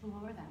and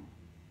explore them.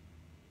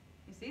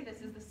 You see,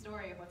 this is the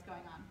story of what's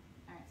going on.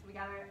 All right, so we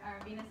got our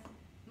Venus.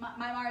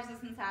 My Mars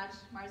is in Sag,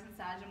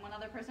 and one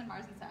other person,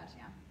 Mars and Sag,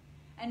 yeah.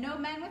 And no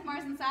men with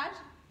Mars and Sag?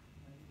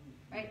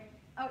 Right?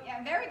 Oh,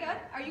 yeah, very good.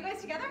 Are you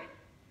guys together?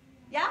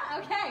 Yeah?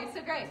 Okay,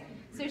 so great.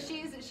 So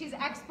she's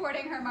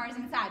exporting her Mars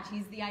in Sag.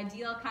 He's the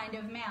ideal kind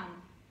of man.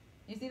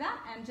 You see that?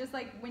 And just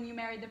like when you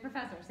married the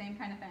professor, same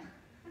kind of thing.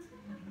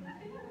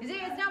 You see,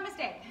 it's no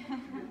mistake.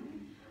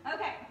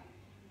 Okay,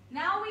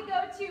 now we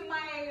go to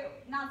my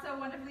not so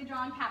wonderfully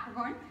drawn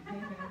Capricorn.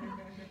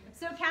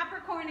 So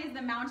Capricorn is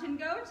the mountain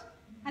goat.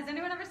 Has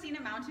anyone ever seen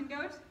a mountain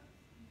goat?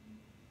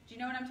 Do you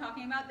know what I'm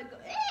talking about? The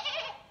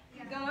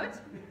goat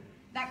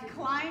that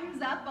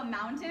climbs up a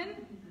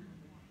mountain.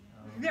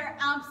 They're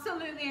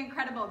absolutely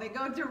incredible. They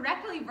go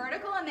directly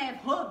vertical and they have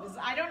hooves.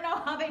 I don't know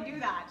how they do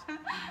that.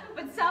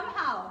 But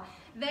somehow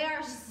they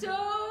are so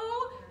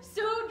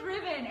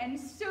driven and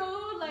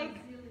so like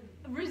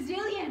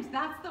resilient.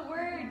 That's the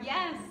word,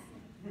 yes.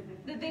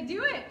 That they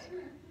do it.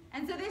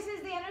 And so this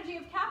is the energy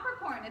of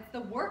Capricorn. It's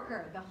the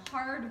worker, the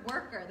hard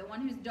worker, the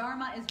one whose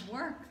dharma is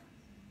work.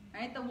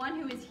 Right? The one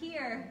who is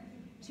here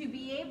to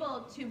be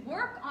able to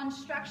work on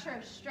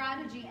structure,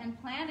 strategy, and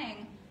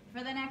planning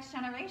for the next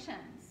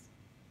generations.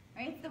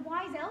 Right? It's the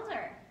wise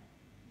elder.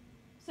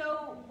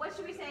 So what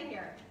should we say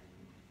here?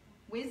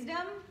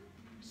 Wisdom,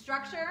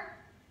 structure,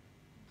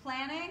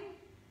 planning,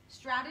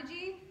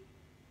 strategy.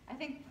 I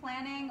think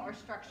planning or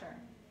structure.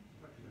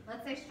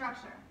 Let's say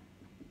structure.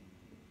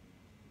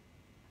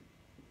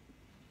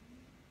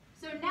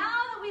 So now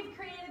that we've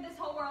created this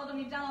whole world and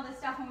we've done all this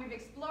stuff and we've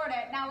explored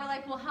it, now we're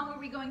like, well, how are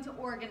we going to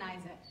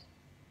organize it?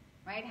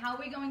 Right? How are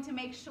we going to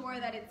make sure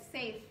that it's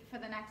safe for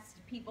the next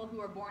people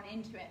who are born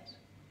into it?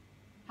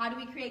 How do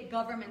we create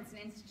governments and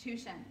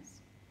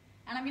institutions?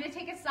 And I'm going to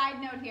take a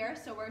side note here,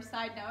 so we're a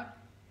side note.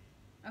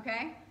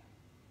 Okay?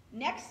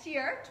 Next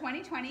year,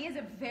 2020, is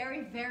a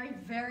very, very,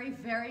 very,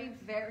 very,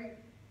 very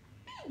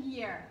big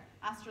year,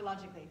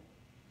 astrologically.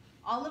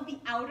 All of the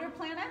outer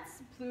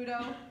planets,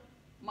 Pluto,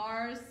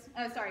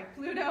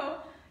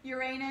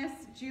 Uranus,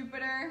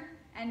 Jupiter,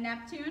 and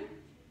Neptune,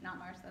 not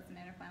Mars, that's an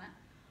inner planet.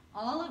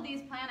 All of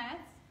these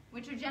planets,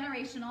 which are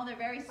generational, they're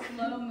very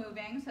slow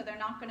moving, so they're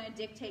not going to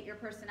dictate your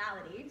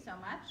personality so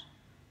much.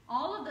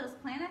 All of those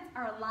planets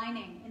are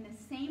aligning in the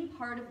same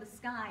part of the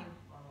sky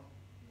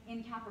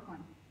in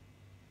Capricorn.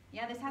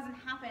 Yeah, this hasn't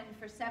happened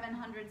for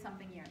 700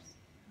 something years.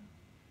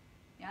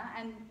 Yeah,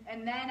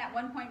 and then at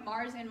one point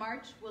Mars in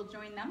March will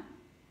join them.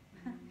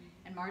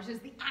 And Mars is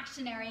the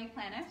actionary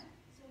planet,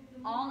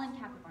 all in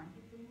Capricorn.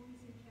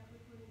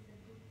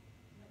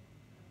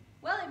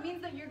 Well, it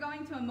means that you're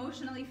going to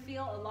emotionally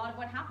feel a lot of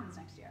what happens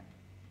next year.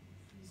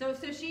 So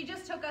she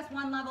just took us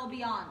one level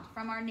beyond.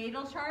 From our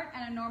natal chart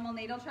and a normal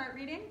natal chart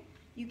reading,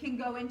 you can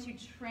go into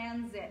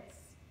transits.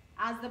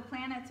 As the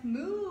planets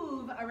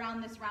move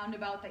around this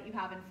roundabout that you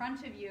have in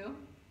front of you,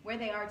 where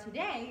they are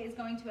today is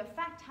going to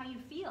affect how you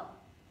feel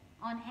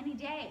on any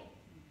day.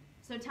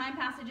 So time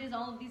passages,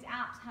 all of these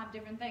apps have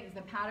different things.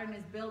 The pattern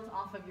is built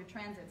off of your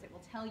transits. It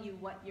will tell you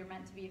what you're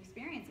meant to be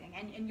experiencing.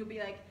 And you'll be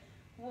like,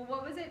 well,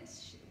 what was it?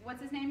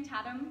 What's his name?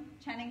 Tatum?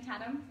 Channing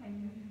Tatum?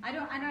 I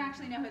don't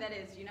actually know who that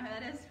is. Do you know who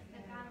that is?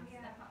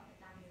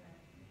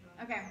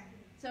 Okay.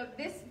 So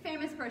this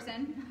famous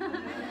person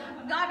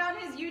got on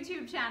his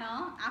YouTube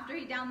channel after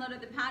he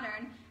downloaded the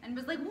pattern and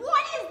was like,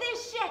 what is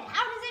this shit?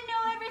 How does it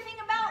know everything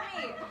about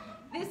me?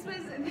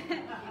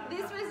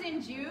 This was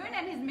in June,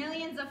 and his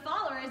millions of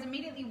followers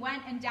immediately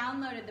went and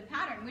downloaded the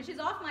pattern, which is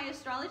off my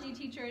astrology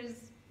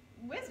teacher's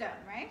wisdom,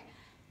 right?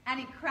 And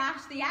it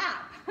crashed the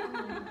app.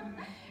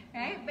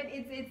 Right? But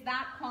it's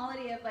that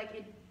quality of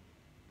like,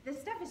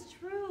 this stuff is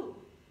true.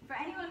 For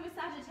anyone with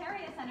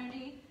Sagittarius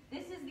energy,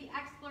 this is the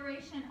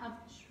exploration of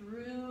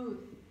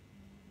truth.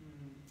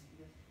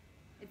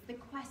 It's the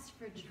quest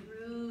for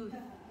truth.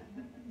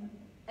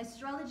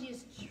 Astrology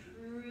is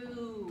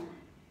true.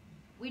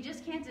 We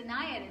just can't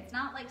deny it. It's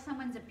not like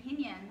someone's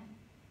opinion,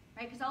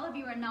 right? Because all of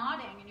you are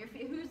nodding, and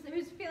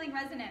who's feeling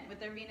resonant with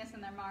their Venus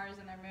and their Mars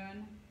and their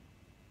Moon?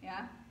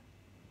 Yeah?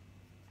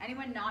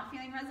 Anyone not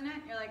feeling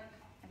resonant? You're like,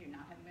 I do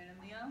not have Moon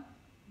in Leo.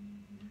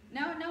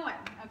 No one,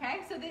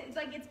 okay? So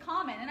it's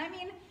common. And I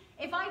mean,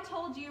 if I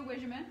told you,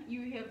 where's your Moon?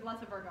 You have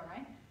lots of Virgo,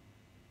 right?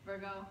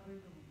 Virgo,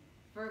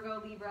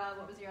 Libra,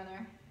 what was your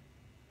other?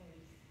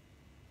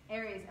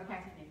 Aries,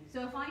 okay.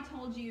 So if I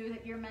told you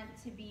that you're meant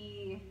to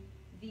be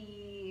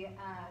the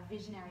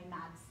visionary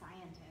mad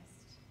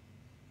scientist.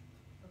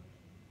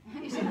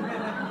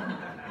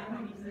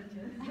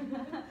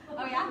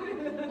 Oh yeah?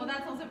 Well,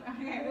 that's also,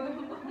 okay.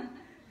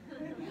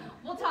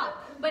 We'll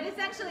talk. But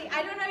essentially,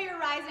 I don't know your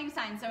rising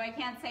sign, so I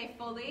can't say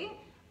fully.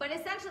 But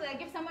essentially,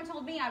 like if someone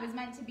told me I was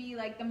meant to be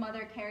like the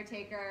mother,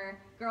 caretaker,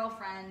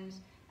 girlfriend,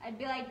 I'd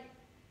be like,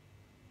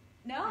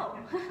 no.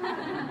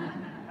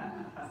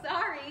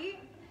 Sorry.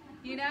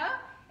 You know?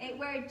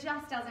 Where it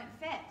just doesn't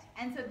fit.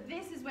 And so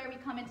this is where we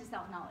come into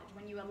self-knowledge,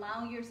 when you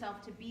allow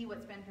yourself to be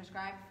what's been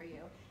prescribed for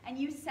you. And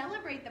you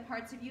celebrate the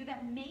parts of you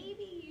that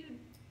maybe you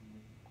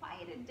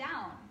quieted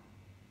down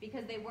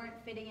because they weren't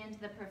fitting into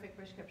the perfect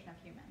prescription of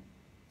human.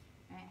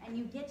 Right? And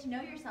you get to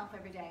know yourself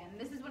every day. And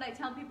this is what I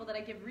tell people that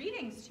I give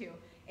readings to.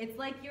 It's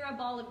like you're a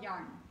ball of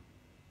yarn.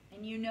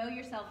 And you know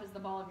yourself as the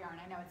ball of yarn.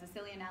 I know it's a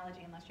silly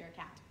analogy unless you're a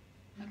cat.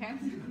 Okay?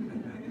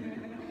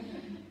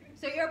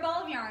 So you're a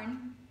ball of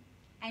yarn.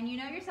 And you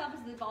know yourself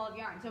as the ball of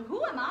yarn. So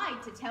who am I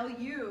to tell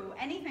you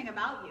anything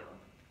about you?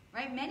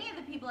 Right? Many of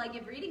the people I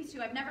give readings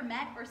to, I've never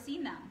met or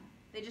seen them.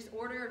 They just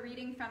order a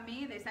reading from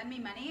me, they send me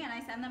money, and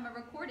I send them a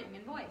recording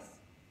in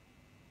voice.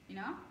 You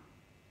know?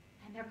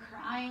 And they're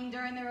crying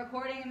during the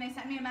recording, and they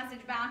send me a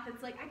message back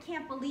that's like, I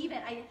can't believe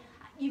it.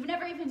 You've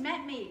never even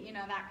met me. You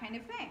know, that kind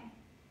of thing.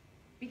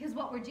 Because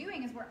what we're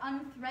doing is we're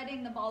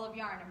unthreading the ball of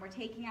yarn, and we're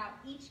taking out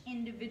each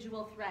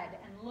individual thread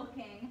and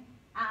looking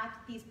at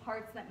these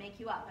parts that make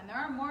you up. And there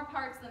are more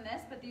parts than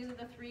this, but these are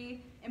the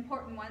 3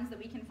 important ones that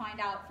we can find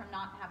out from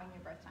not having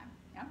your birth time.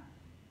 Yeah?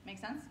 Make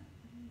sense?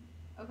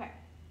 Okay,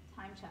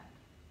 time check.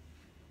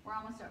 We're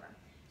almost over.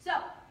 So,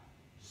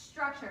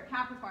 structure,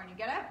 Capricorn, you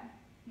get it?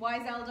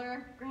 Wise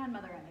elder,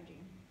 grandmother energy.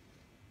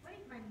 What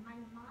if my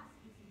mask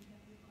is in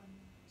Capricorn?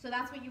 So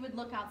that's what you would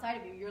look outside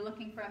of you. You're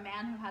looking for a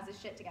man who has his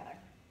shit together.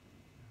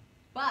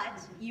 But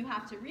you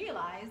have to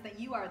realize that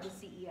you are the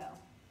CEO,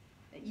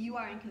 that you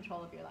are in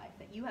control of your life,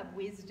 that you have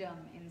wisdom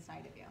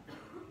inside of you.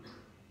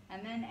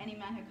 And then any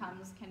man who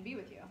comes can be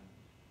with you.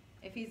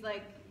 If he's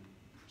like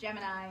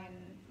Gemini and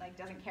like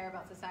doesn't care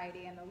about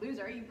society and the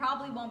loser, you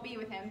probably won't be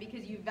with him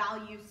because you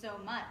value so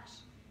much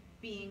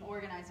being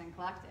organized and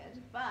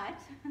collected. But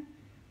do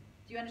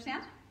you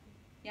understand?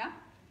 Yeah?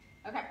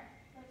 Okay.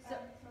 So,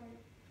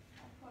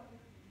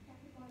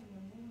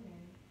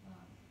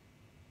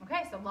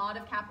 okay, so a lot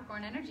of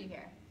Capricorn energy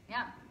here.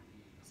 Yeah.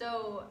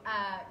 So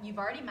you've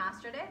already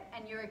mastered it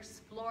and you're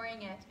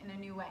exploring it in a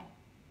new way.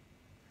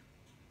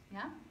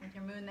 Yeah? With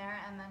your moon there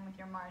and then with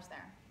your Mars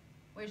there.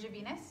 Where's your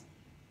Venus?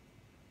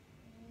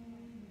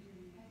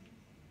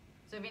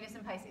 So Venus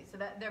and Pisces. So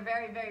that they're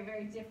very, very,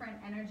 very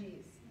different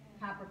energies,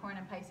 Capricorn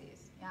and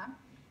Pisces. Yeah?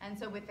 And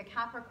so with the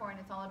Capricorn,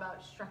 it's all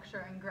about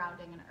structure and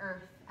grounding and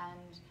earth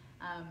and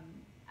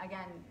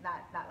again,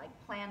 that like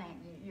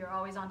planning. You're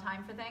always on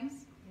time for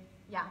things?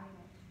 Yeah.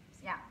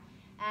 Yeah.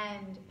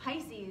 And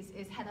Pisces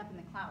is head up in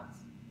the clouds.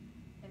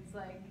 It's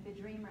like the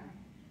dreamer,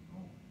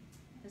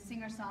 the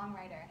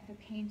singer-songwriter, the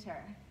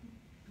painter,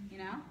 you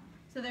know?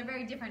 So they're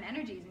very different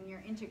energies and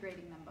you're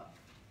integrating them both.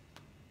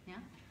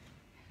 Yeah?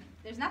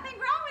 There's nothing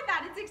wrong with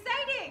that. It's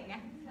exciting.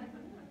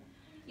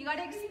 You got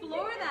to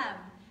explore them.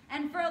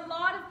 And for a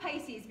lot of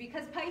Pisces,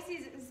 because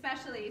Pisces,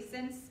 especially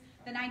since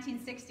the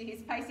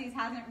 1960s, Pisces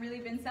hasn't really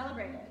been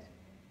celebrated.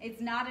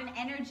 It's not an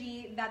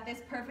energy that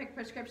this perfect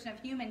prescription of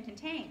human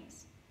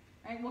contains.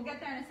 Right? We'll get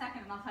there in a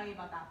second and I'll tell you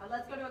about that. But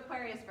let's go to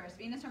Aquarius first.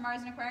 Venus or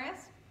Mars in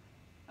Aquarius?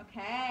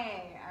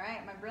 Okay. All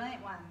right. My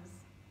brilliant ones.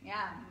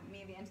 Yeah.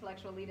 Me, the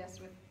intellectual elitist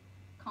with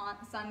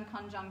Sun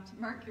conjunct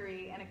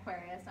Mercury and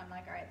Aquarius. I'm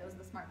like, all right, those are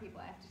the smart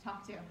people I have to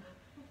talk to.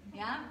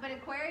 Yeah? But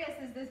Aquarius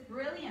is this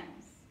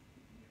brilliance.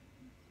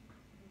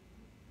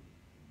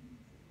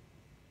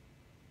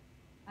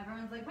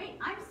 Everyone's like, wait,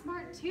 I'm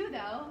smart too,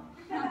 though.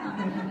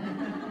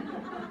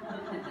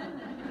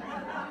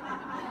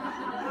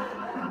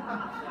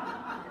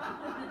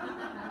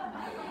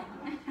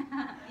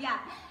 Yeah,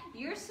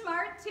 you're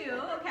smart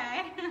too,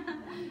 okay?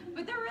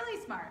 But they're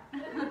really smart.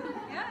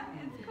 Yeah,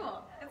 it's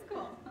cool. It's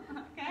cool.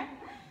 Okay?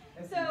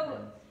 So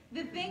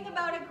the thing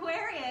about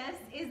Aquarius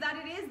is that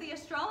it is the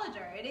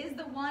astrologer. It is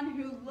the one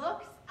who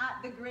looks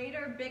at the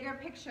greater, bigger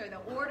picture,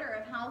 the order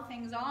of how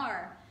things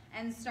are,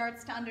 and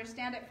starts to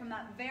understand it from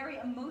that very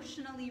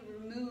emotionally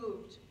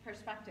removed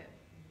perspective.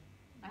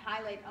 I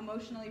highlight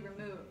emotionally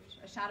removed.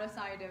 A shadow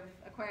side of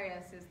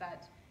Aquarius is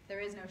that there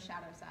is no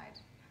shadow side.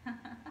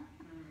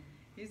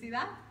 You see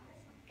that?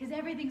 Because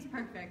everything's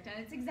perfect and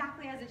it's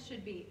exactly as it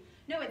should be.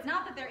 No, it's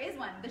not that there is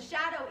one. The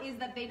shadow is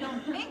that they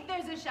don't think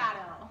there's a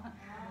shadow.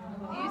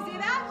 You see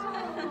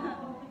that?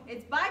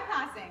 It's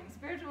bypassing,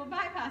 spiritual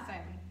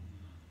bypassing.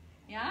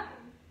 Yeah?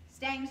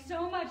 Staying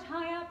so much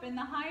high up in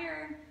the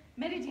higher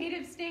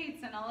meditative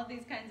states and all of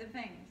these kinds of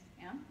things.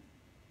 Yeah?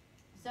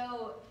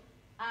 So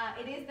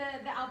it is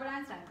the Albert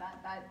Einstein,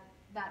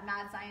 that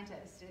mad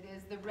scientist. It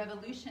is the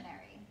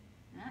revolutionary.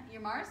 Yeah?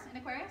 Your Mars in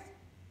Aquarius?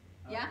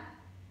 Yeah?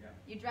 Yeah.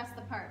 You dress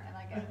the part. I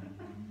like it.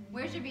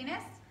 Where's your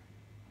Venus?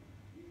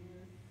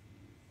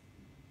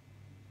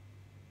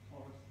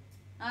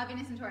 Taurus.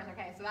 Venus and Taurus.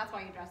 Okay, so that's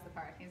why you dress the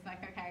part. He's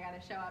like, okay, I got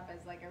to show up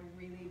as like a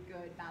really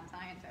good mad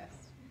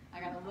scientist. I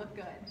got to look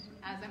good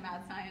as a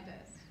mad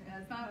scientist.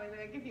 It's not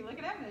like if you look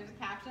at him, there's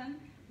a caption,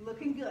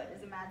 looking good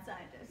as a mad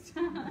scientist.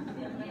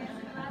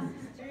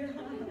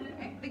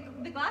 Okay,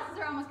 the glasses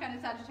are almost kind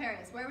of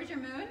Sagittarius. Where was your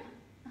moon?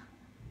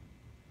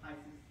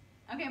 Pisces.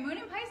 Okay, moon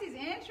and Pisces,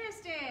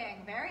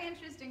 interesting. Very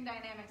interesting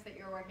dynamics that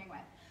you're working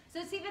with.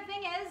 So see, the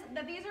thing is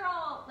that these are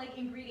all like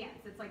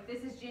ingredients. It's like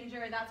this is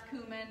ginger, that's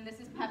cumin, this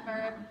is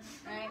pepper,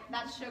 right?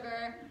 That's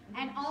sugar.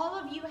 And all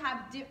of you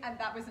have,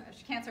 that was,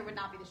 Cancer would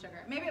not be the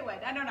sugar. Maybe it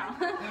would, I don't know.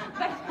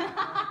 But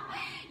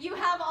you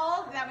have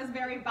all, that was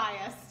very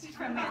biased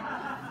from me.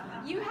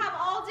 You have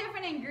all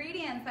different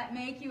ingredients that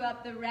make you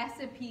up the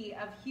recipe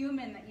of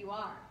human that you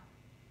are.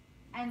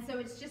 And so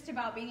it's just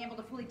about being able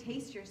to fully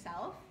taste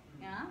yourself,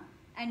 yeah?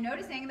 And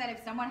noticing that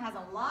if someone has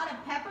a lot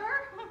of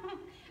pepper,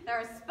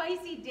 they're a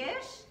spicy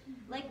dish,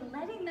 like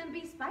letting them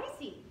be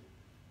spicy.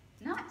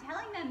 Not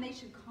telling them they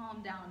should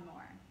calm down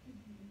more.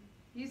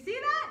 You see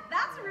that?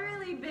 That's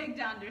really big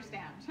to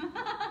understand.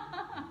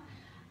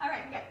 All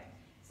right, good.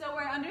 So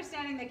we're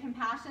understanding the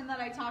compassion that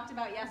I talked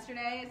about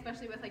yesterday,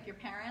 especially with like your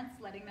parents,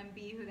 letting them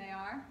be who they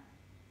are.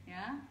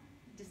 Yeah?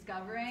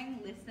 Discovering,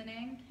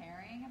 listening,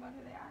 caring about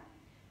who they are.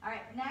 All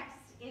right,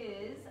 next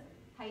is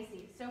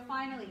Pisces. So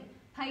finally,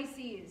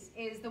 Pisces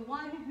is the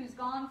one who's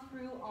gone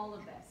through all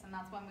of this, and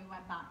that's when we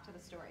went back to the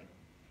story.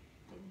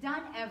 They've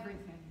done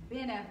everything,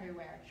 been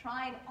everywhere,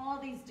 tried all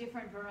these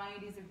different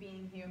varieties of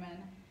being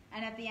human,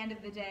 and at the end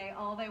of the day,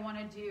 all they want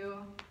to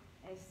do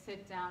is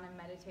sit down and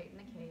meditate in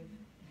a cave.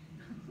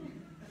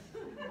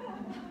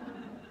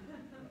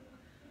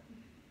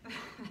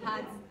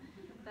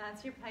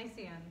 That's your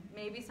Piscean.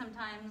 Maybe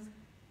sometimes.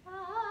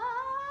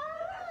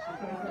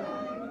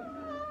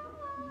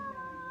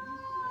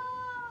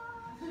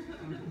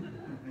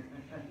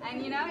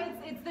 And you know,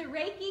 it's the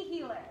Reiki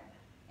healer.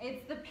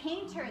 It's the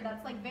painter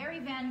that's like very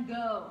Van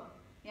Gogh.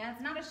 Yeah,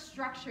 it's not a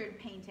structured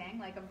painting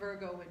like a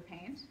Virgo would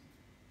paint.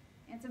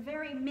 It's a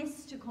very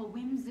mystical,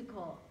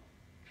 whimsical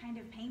kind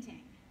of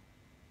painting.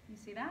 You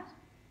see that?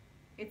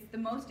 It's the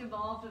most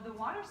evolved of the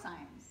water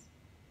signs.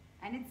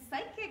 And it's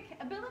psychic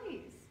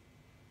abilities.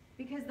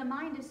 Because the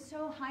mind is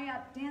so high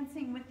up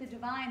dancing with the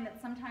divine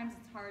that sometimes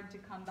it's hard to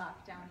come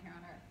back down here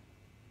on earth.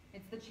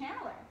 It's the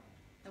channeler.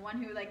 The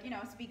one who, like, you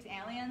know, speaks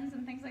aliens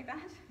and things like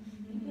that.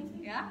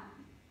 Yeah?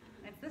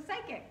 It's the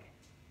psychic.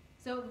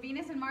 So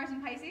Venus and Mars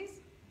in Pisces?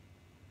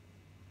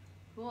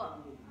 Cool.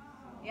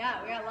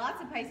 Yeah, we got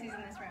lots of Pisces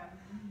in this room.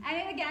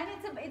 And again,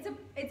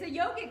 it's a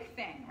yogic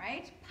thing,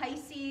 right?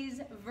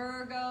 Pisces,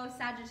 Virgo,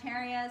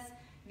 Sagittarius.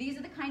 These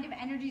are the kind of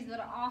energies that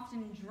are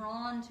often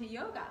drawn to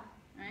yoga,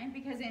 right?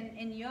 Because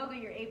in yoga,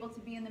 you're able to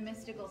be in the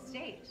mystical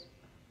state.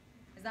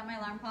 Is that my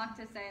alarm clock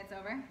to say it's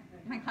over?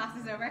 My class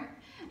is over?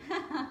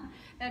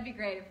 That'd be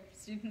great if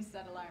students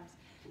set alarms.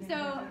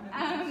 So,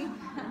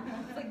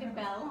 it's like the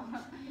bell.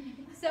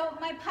 So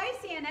my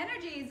Piscean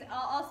energies,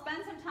 I'll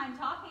spend some time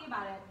talking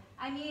about it.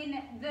 I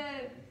mean,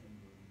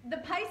 the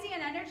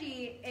Piscean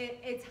energy,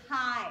 it's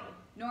high,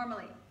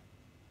 normally.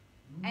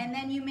 And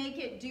then you make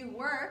it do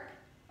work,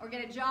 or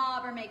get a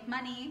job, or make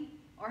money,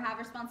 or have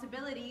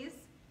responsibilities,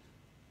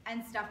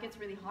 and stuff gets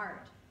really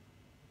hard.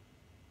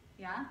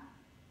 Yeah?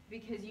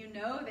 Because you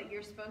know that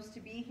you're supposed to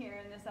be here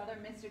in this other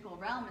mystical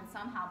realm, and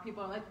somehow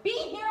people are like, be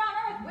here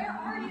on Earth! Where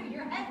are you?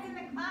 Your head's in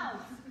the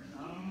clouds.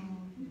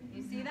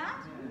 You see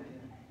that?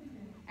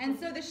 And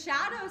so the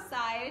shadow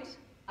side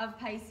of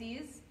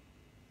Pisces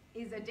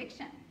is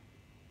addiction.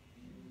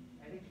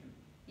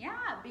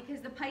 Yeah,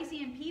 because the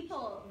Piscean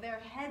people, their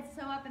head's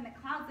so up in the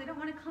clouds, they don't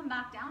want to come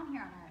back down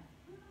here on Earth.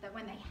 That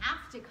when they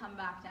have to come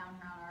back down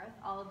here on Earth,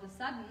 all of a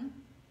sudden,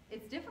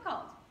 it's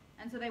difficult.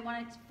 And so they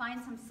wanted to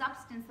find some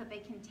substance that they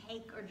can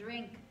take or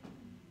drink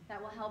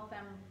that will help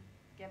them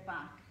get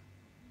back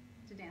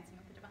to dancing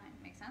with the divine.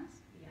 Make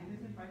sense? Yeah.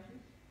 Venus and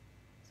Pisces?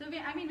 So,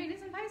 I mean,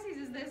 Venus and Pisces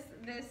is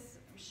this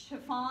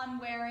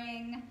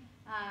chiffon-wearing,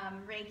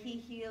 Reiki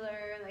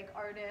healer, like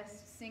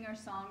artist,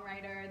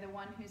 singer-songwriter, the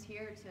one who's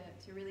here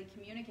to really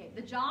communicate.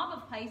 The job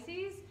of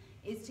Pisces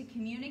is to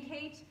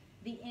communicate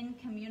the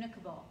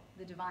incommunicable,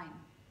 the divine.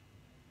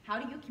 How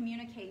do you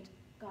communicate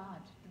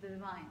God, the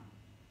divine?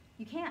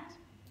 You can't.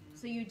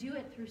 So you do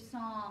it through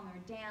song or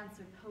dance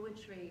or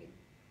poetry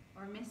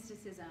or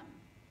mysticism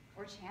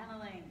or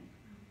channeling.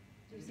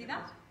 Do you see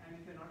that? And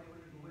if you're not able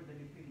to do it, then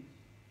you finish.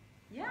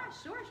 Yeah,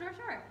 sure.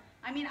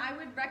 I mean, I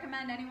would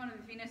recommend anyone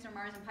with Venus or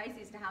Mars and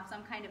Pisces to have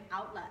some kind of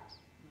outlet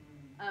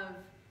of,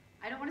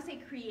 I don't want to say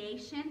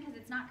creation, because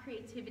it's not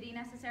creativity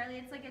necessarily.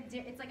 It's like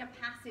a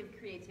passive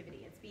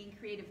creativity. It's being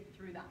creative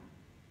through them.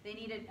 They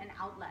need an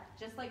outlet.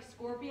 Just like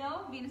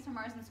Scorpio, Venus or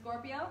Mars in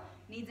Scorpio,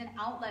 needs an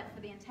outlet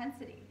for the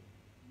intensity.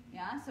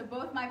 Yeah, so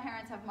both my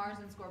parents have Mars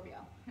in Scorpio.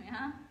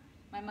 Yeah,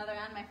 my mother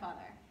and my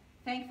father.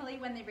 Thankfully,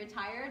 when they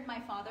retired, my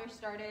father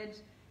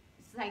started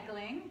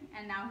cycling,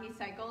 and now he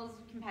cycles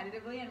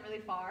competitively and really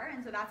far,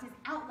 and so that's his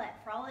outlet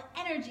for all the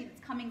energy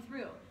that's coming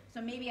through. So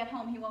maybe at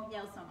home he won't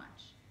yell so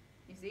much.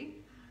 You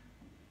see?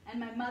 And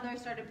my mother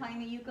started playing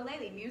the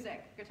ukulele,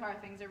 music, guitar.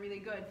 Things are really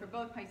good for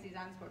both Pisces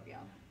and Scorpio.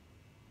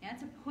 Yeah,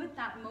 to put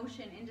that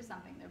motion into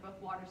something. They're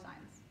both water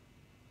signs.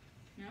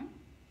 You know?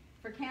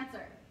 For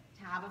Cancer,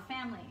 to have a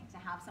family, to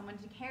have someone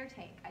to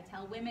caretake. I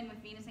tell women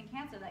with Venus and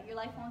Cancer that your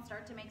life won't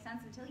start to make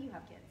sense until you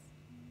have kids.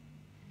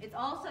 It's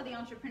also the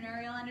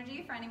entrepreneurial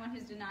energy for anyone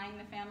who's denying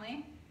the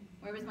family.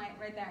 Where was my,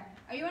 right there.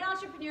 Are you an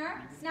entrepreneur?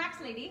 Snacks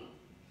lady.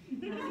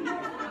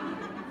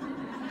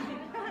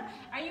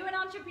 Are you an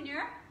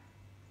entrepreneur?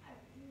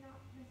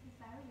 Not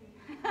necessarily.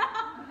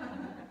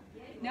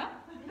 No?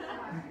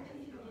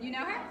 You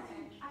know her?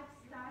 I've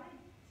started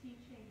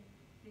teaching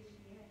this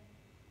year.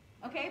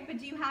 Okay, but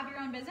do you have your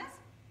own business?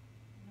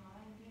 No,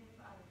 I'm doing it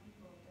for other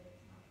people, but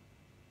it's not.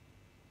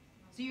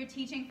 So you're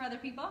teaching for other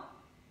people?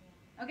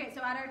 Okay,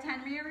 so at our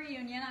 10-year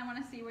reunion, I want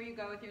to see where you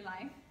go with your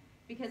life,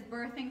 because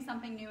birthing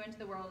something new into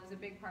the world is a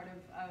big part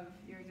of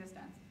your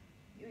existence.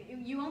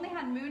 You only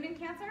had Moon in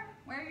Cancer?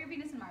 Where are your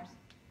Venus and Mars?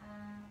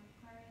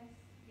 Aquarius,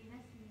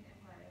 Venus, Moon,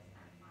 Aquarius,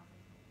 and Mars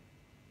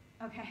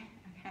and Cancer. Okay.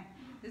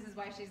 This is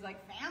why she's like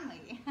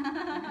family.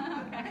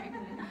 Okay.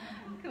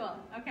 Cool.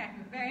 Okay.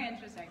 Very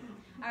interesting.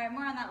 All right.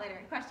 More on that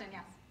later. Question?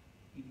 Yes.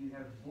 If you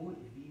have both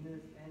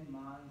Venus and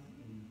Mars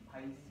in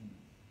Pisces.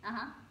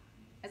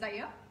 Is that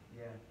you?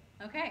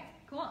 Yeah. Okay.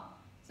 Cool.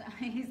 So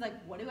he's like,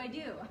 what do I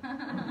do?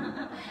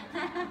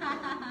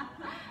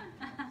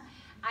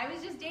 I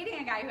was just dating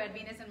a guy who had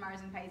Venus and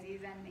Mars in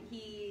Pisces, and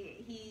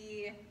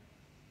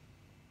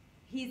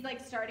he's like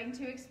starting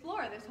to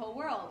explore this whole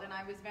world, and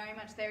I was very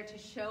much there to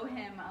show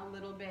him a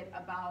little bit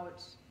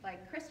about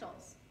like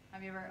crystals.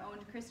 Have you ever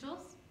owned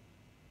crystals?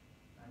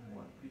 I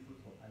want crystals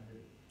for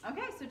others.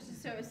 Okay,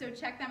 so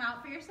check them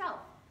out for yourself,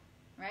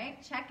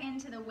 right? Check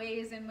into the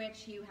ways in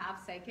which you have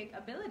psychic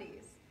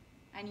abilities,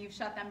 and you've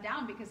shut them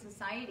down because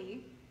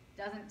society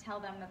doesn't tell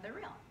them that they're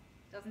real.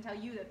 Doesn't tell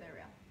you that they're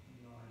real.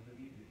 No, I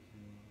believe it.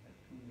 Like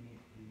too many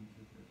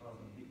experiences. That's why I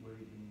was a bit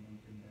worried when you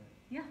mentioned that.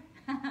 Yeah.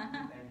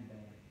 Good and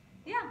bad.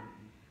 Yeah.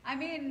 I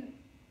mean,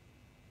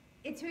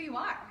 it's who you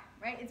are,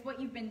 right? It's what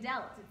you've been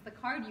dealt. It's the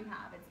card you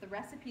have. It's the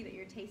recipe that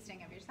you're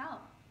tasting of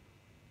yourself.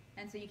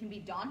 And so you can be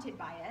daunted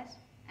by it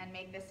and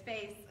make this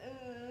face,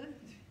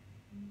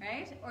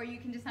 right? Or you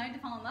can decide to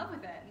fall in love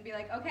with it and be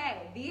like,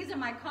 okay, these are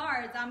my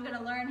cards. I'm going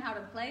to learn how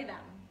to play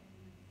them.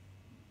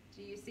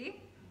 Do you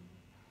see?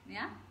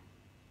 Yeah?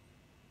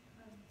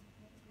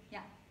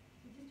 Yeah.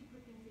 So just to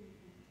put things in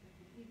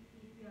perspective,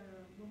 if you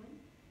are a woman,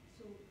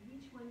 so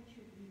which one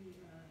should we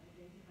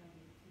identify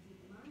with? Is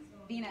it Mars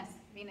or Venus.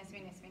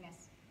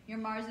 Your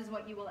Mars is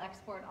what you will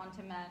export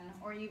onto men,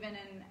 or even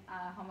in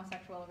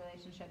homosexual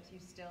relationships, you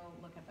still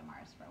look at the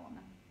Mars for a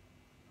woman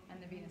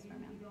and the Venus for a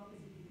man. The opposite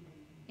would be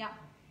Yeah.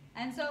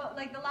 And so,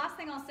 like, the last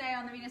thing I'll say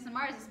on the Venus and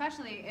Mars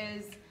especially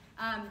is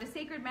the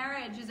sacred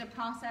marriage is a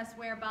process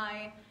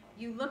whereby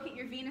you look at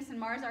your Venus and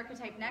Mars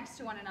archetype next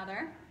to one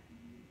another,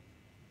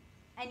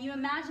 and you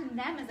imagine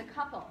them as a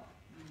couple.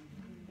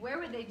 Where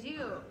would they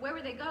do? Where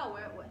would they go?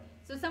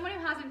 So someone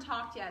who hasn't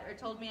talked yet or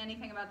told me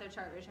anything about their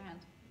chart, raise your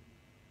hand.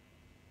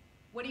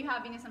 What do you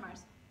have, Venus and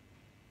Mars?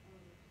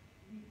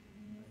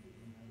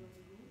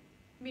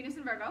 Venus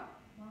and Virgo.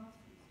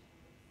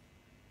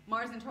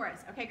 Mars and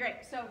Taurus. Okay,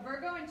 great. So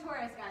Virgo and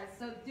Taurus, guys.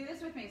 So do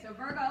this with me. So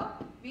Virgo,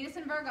 Venus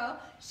and Virgo,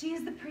 she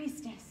is the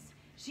priestess.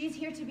 She's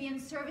here to be in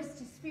service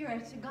to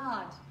spirit, to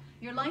God.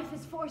 Your life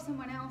is for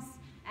someone else.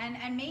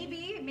 And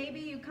maybe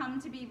you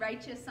come to be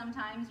righteous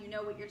sometimes. You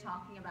know what you're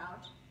talking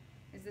about.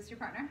 Is this your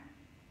partner?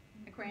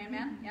 Aquarian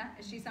man? Yeah?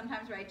 Is she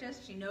sometimes righteous?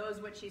 She knows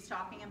what she's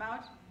talking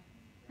about?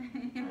 But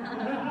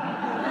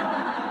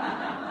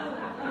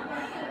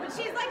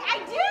she's like, I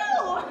do!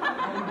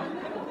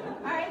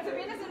 All right, so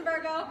Venus in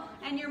Virgo,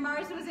 and your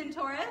Mars was in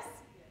Taurus.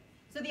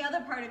 So the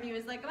other part of you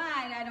is like,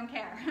 I don't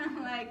care.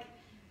 Like,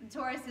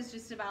 Taurus is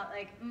just about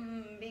like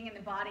being in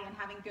the body and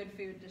having good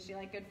food. Does she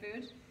like good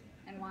food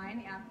and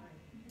wine? Yeah.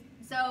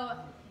 So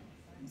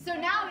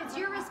now it's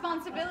your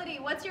responsibility.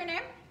 What's your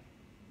name?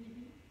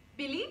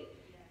 Billy.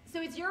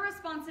 So it's your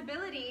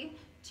responsibility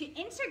to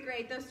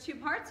integrate those two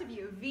parts of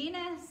you.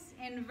 Venus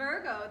in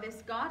Virgo,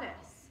 this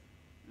goddess,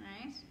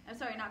 right? Oh,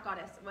 sorry, not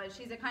goddess. Well,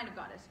 she's a kind of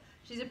goddess.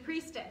 She's a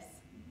priestess.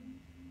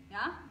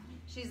 Yeah?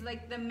 She's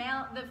like the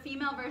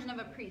female version of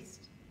a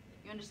priest.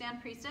 You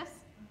understand priestess?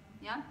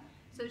 Yeah?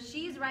 So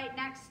she's right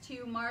next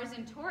to Mars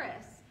in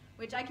Taurus,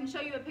 which I can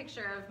show you a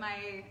picture of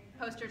my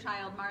poster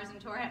child, Mars in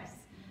Taurus.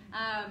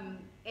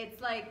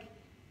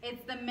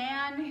 It's the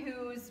man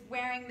who's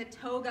wearing the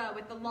toga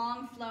with the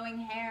long flowing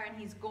hair, and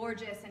he's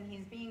gorgeous and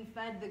he's being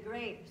fed the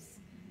grapes.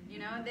 You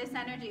know, this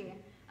energy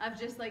of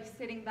just like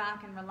sitting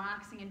back and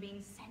relaxing and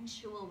being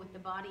sensual with the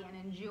body and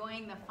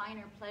enjoying the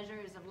finer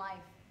pleasures of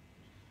life.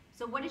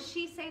 So what does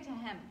she say to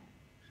him?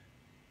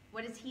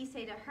 What does he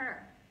say to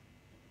her?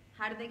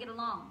 How do they get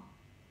along?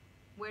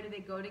 Where do they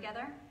go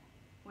together?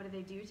 What do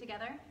they do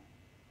together?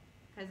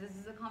 Because this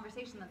is a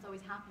conversation that's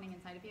always happening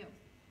inside of you.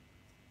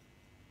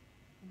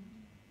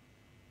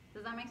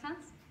 Does that make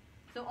sense?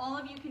 So all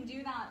of you can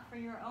do that for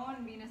your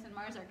own Venus and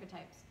Mars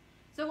archetypes.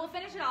 So we'll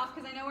finish it off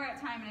because I know we're at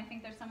time and I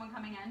think there's someone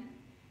coming in.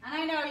 And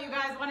I know you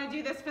guys want to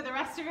do this for the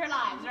rest of your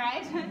lives,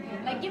 right?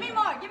 Like, give me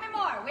more, give me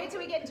more. Wait till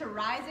we get into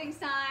rising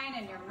sign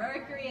and your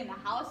Mercury and the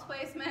house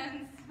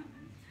placements.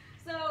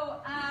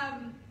 So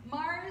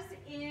Mars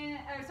in,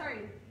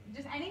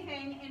 just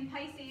anything in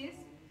Pisces,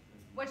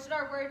 what should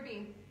our word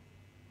be?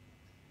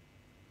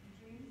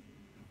 Dream.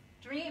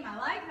 Dream, I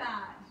like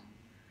that.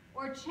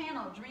 Or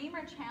channel, dream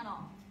or channel?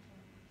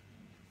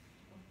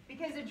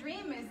 Because a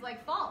dream is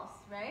like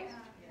false, right?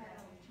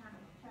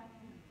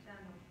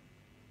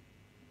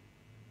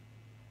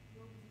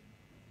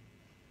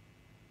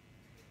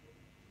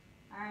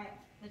 All right,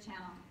 the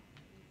channel.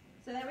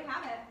 So there we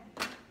have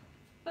it.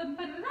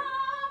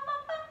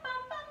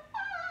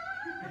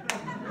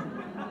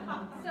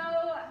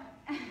 So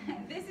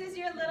this is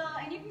your little,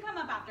 and you can come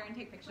up after and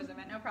take pictures of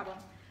it, no problem.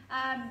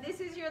 This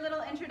is your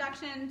little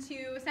introduction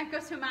to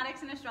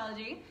Psychosomatics and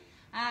astrology.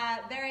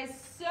 There is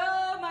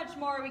so much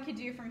more we could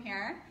do from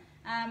here.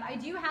 I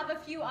do have a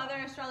few other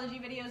astrology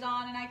videos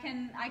on, and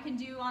I can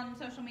do on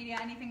social media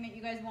anything that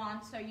you guys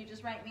want. So you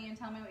just write me and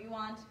tell me what you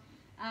want.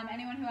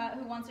 Anyone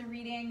who wants a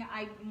reading,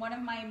 one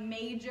of my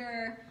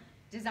major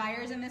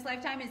desires in this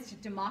lifetime is to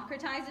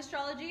democratize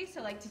astrology,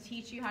 so like to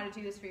teach you how to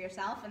do this for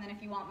yourself. And then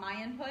if you want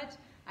my input,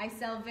 I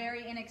sell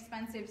very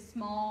inexpensive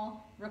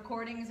small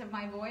recordings of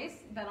my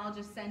voice that I'll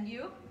just send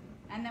you,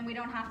 and then we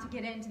don't have to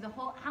get into the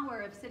whole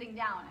hour of sitting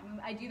down. I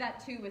mean, I do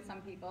that too with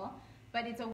some people, but it's a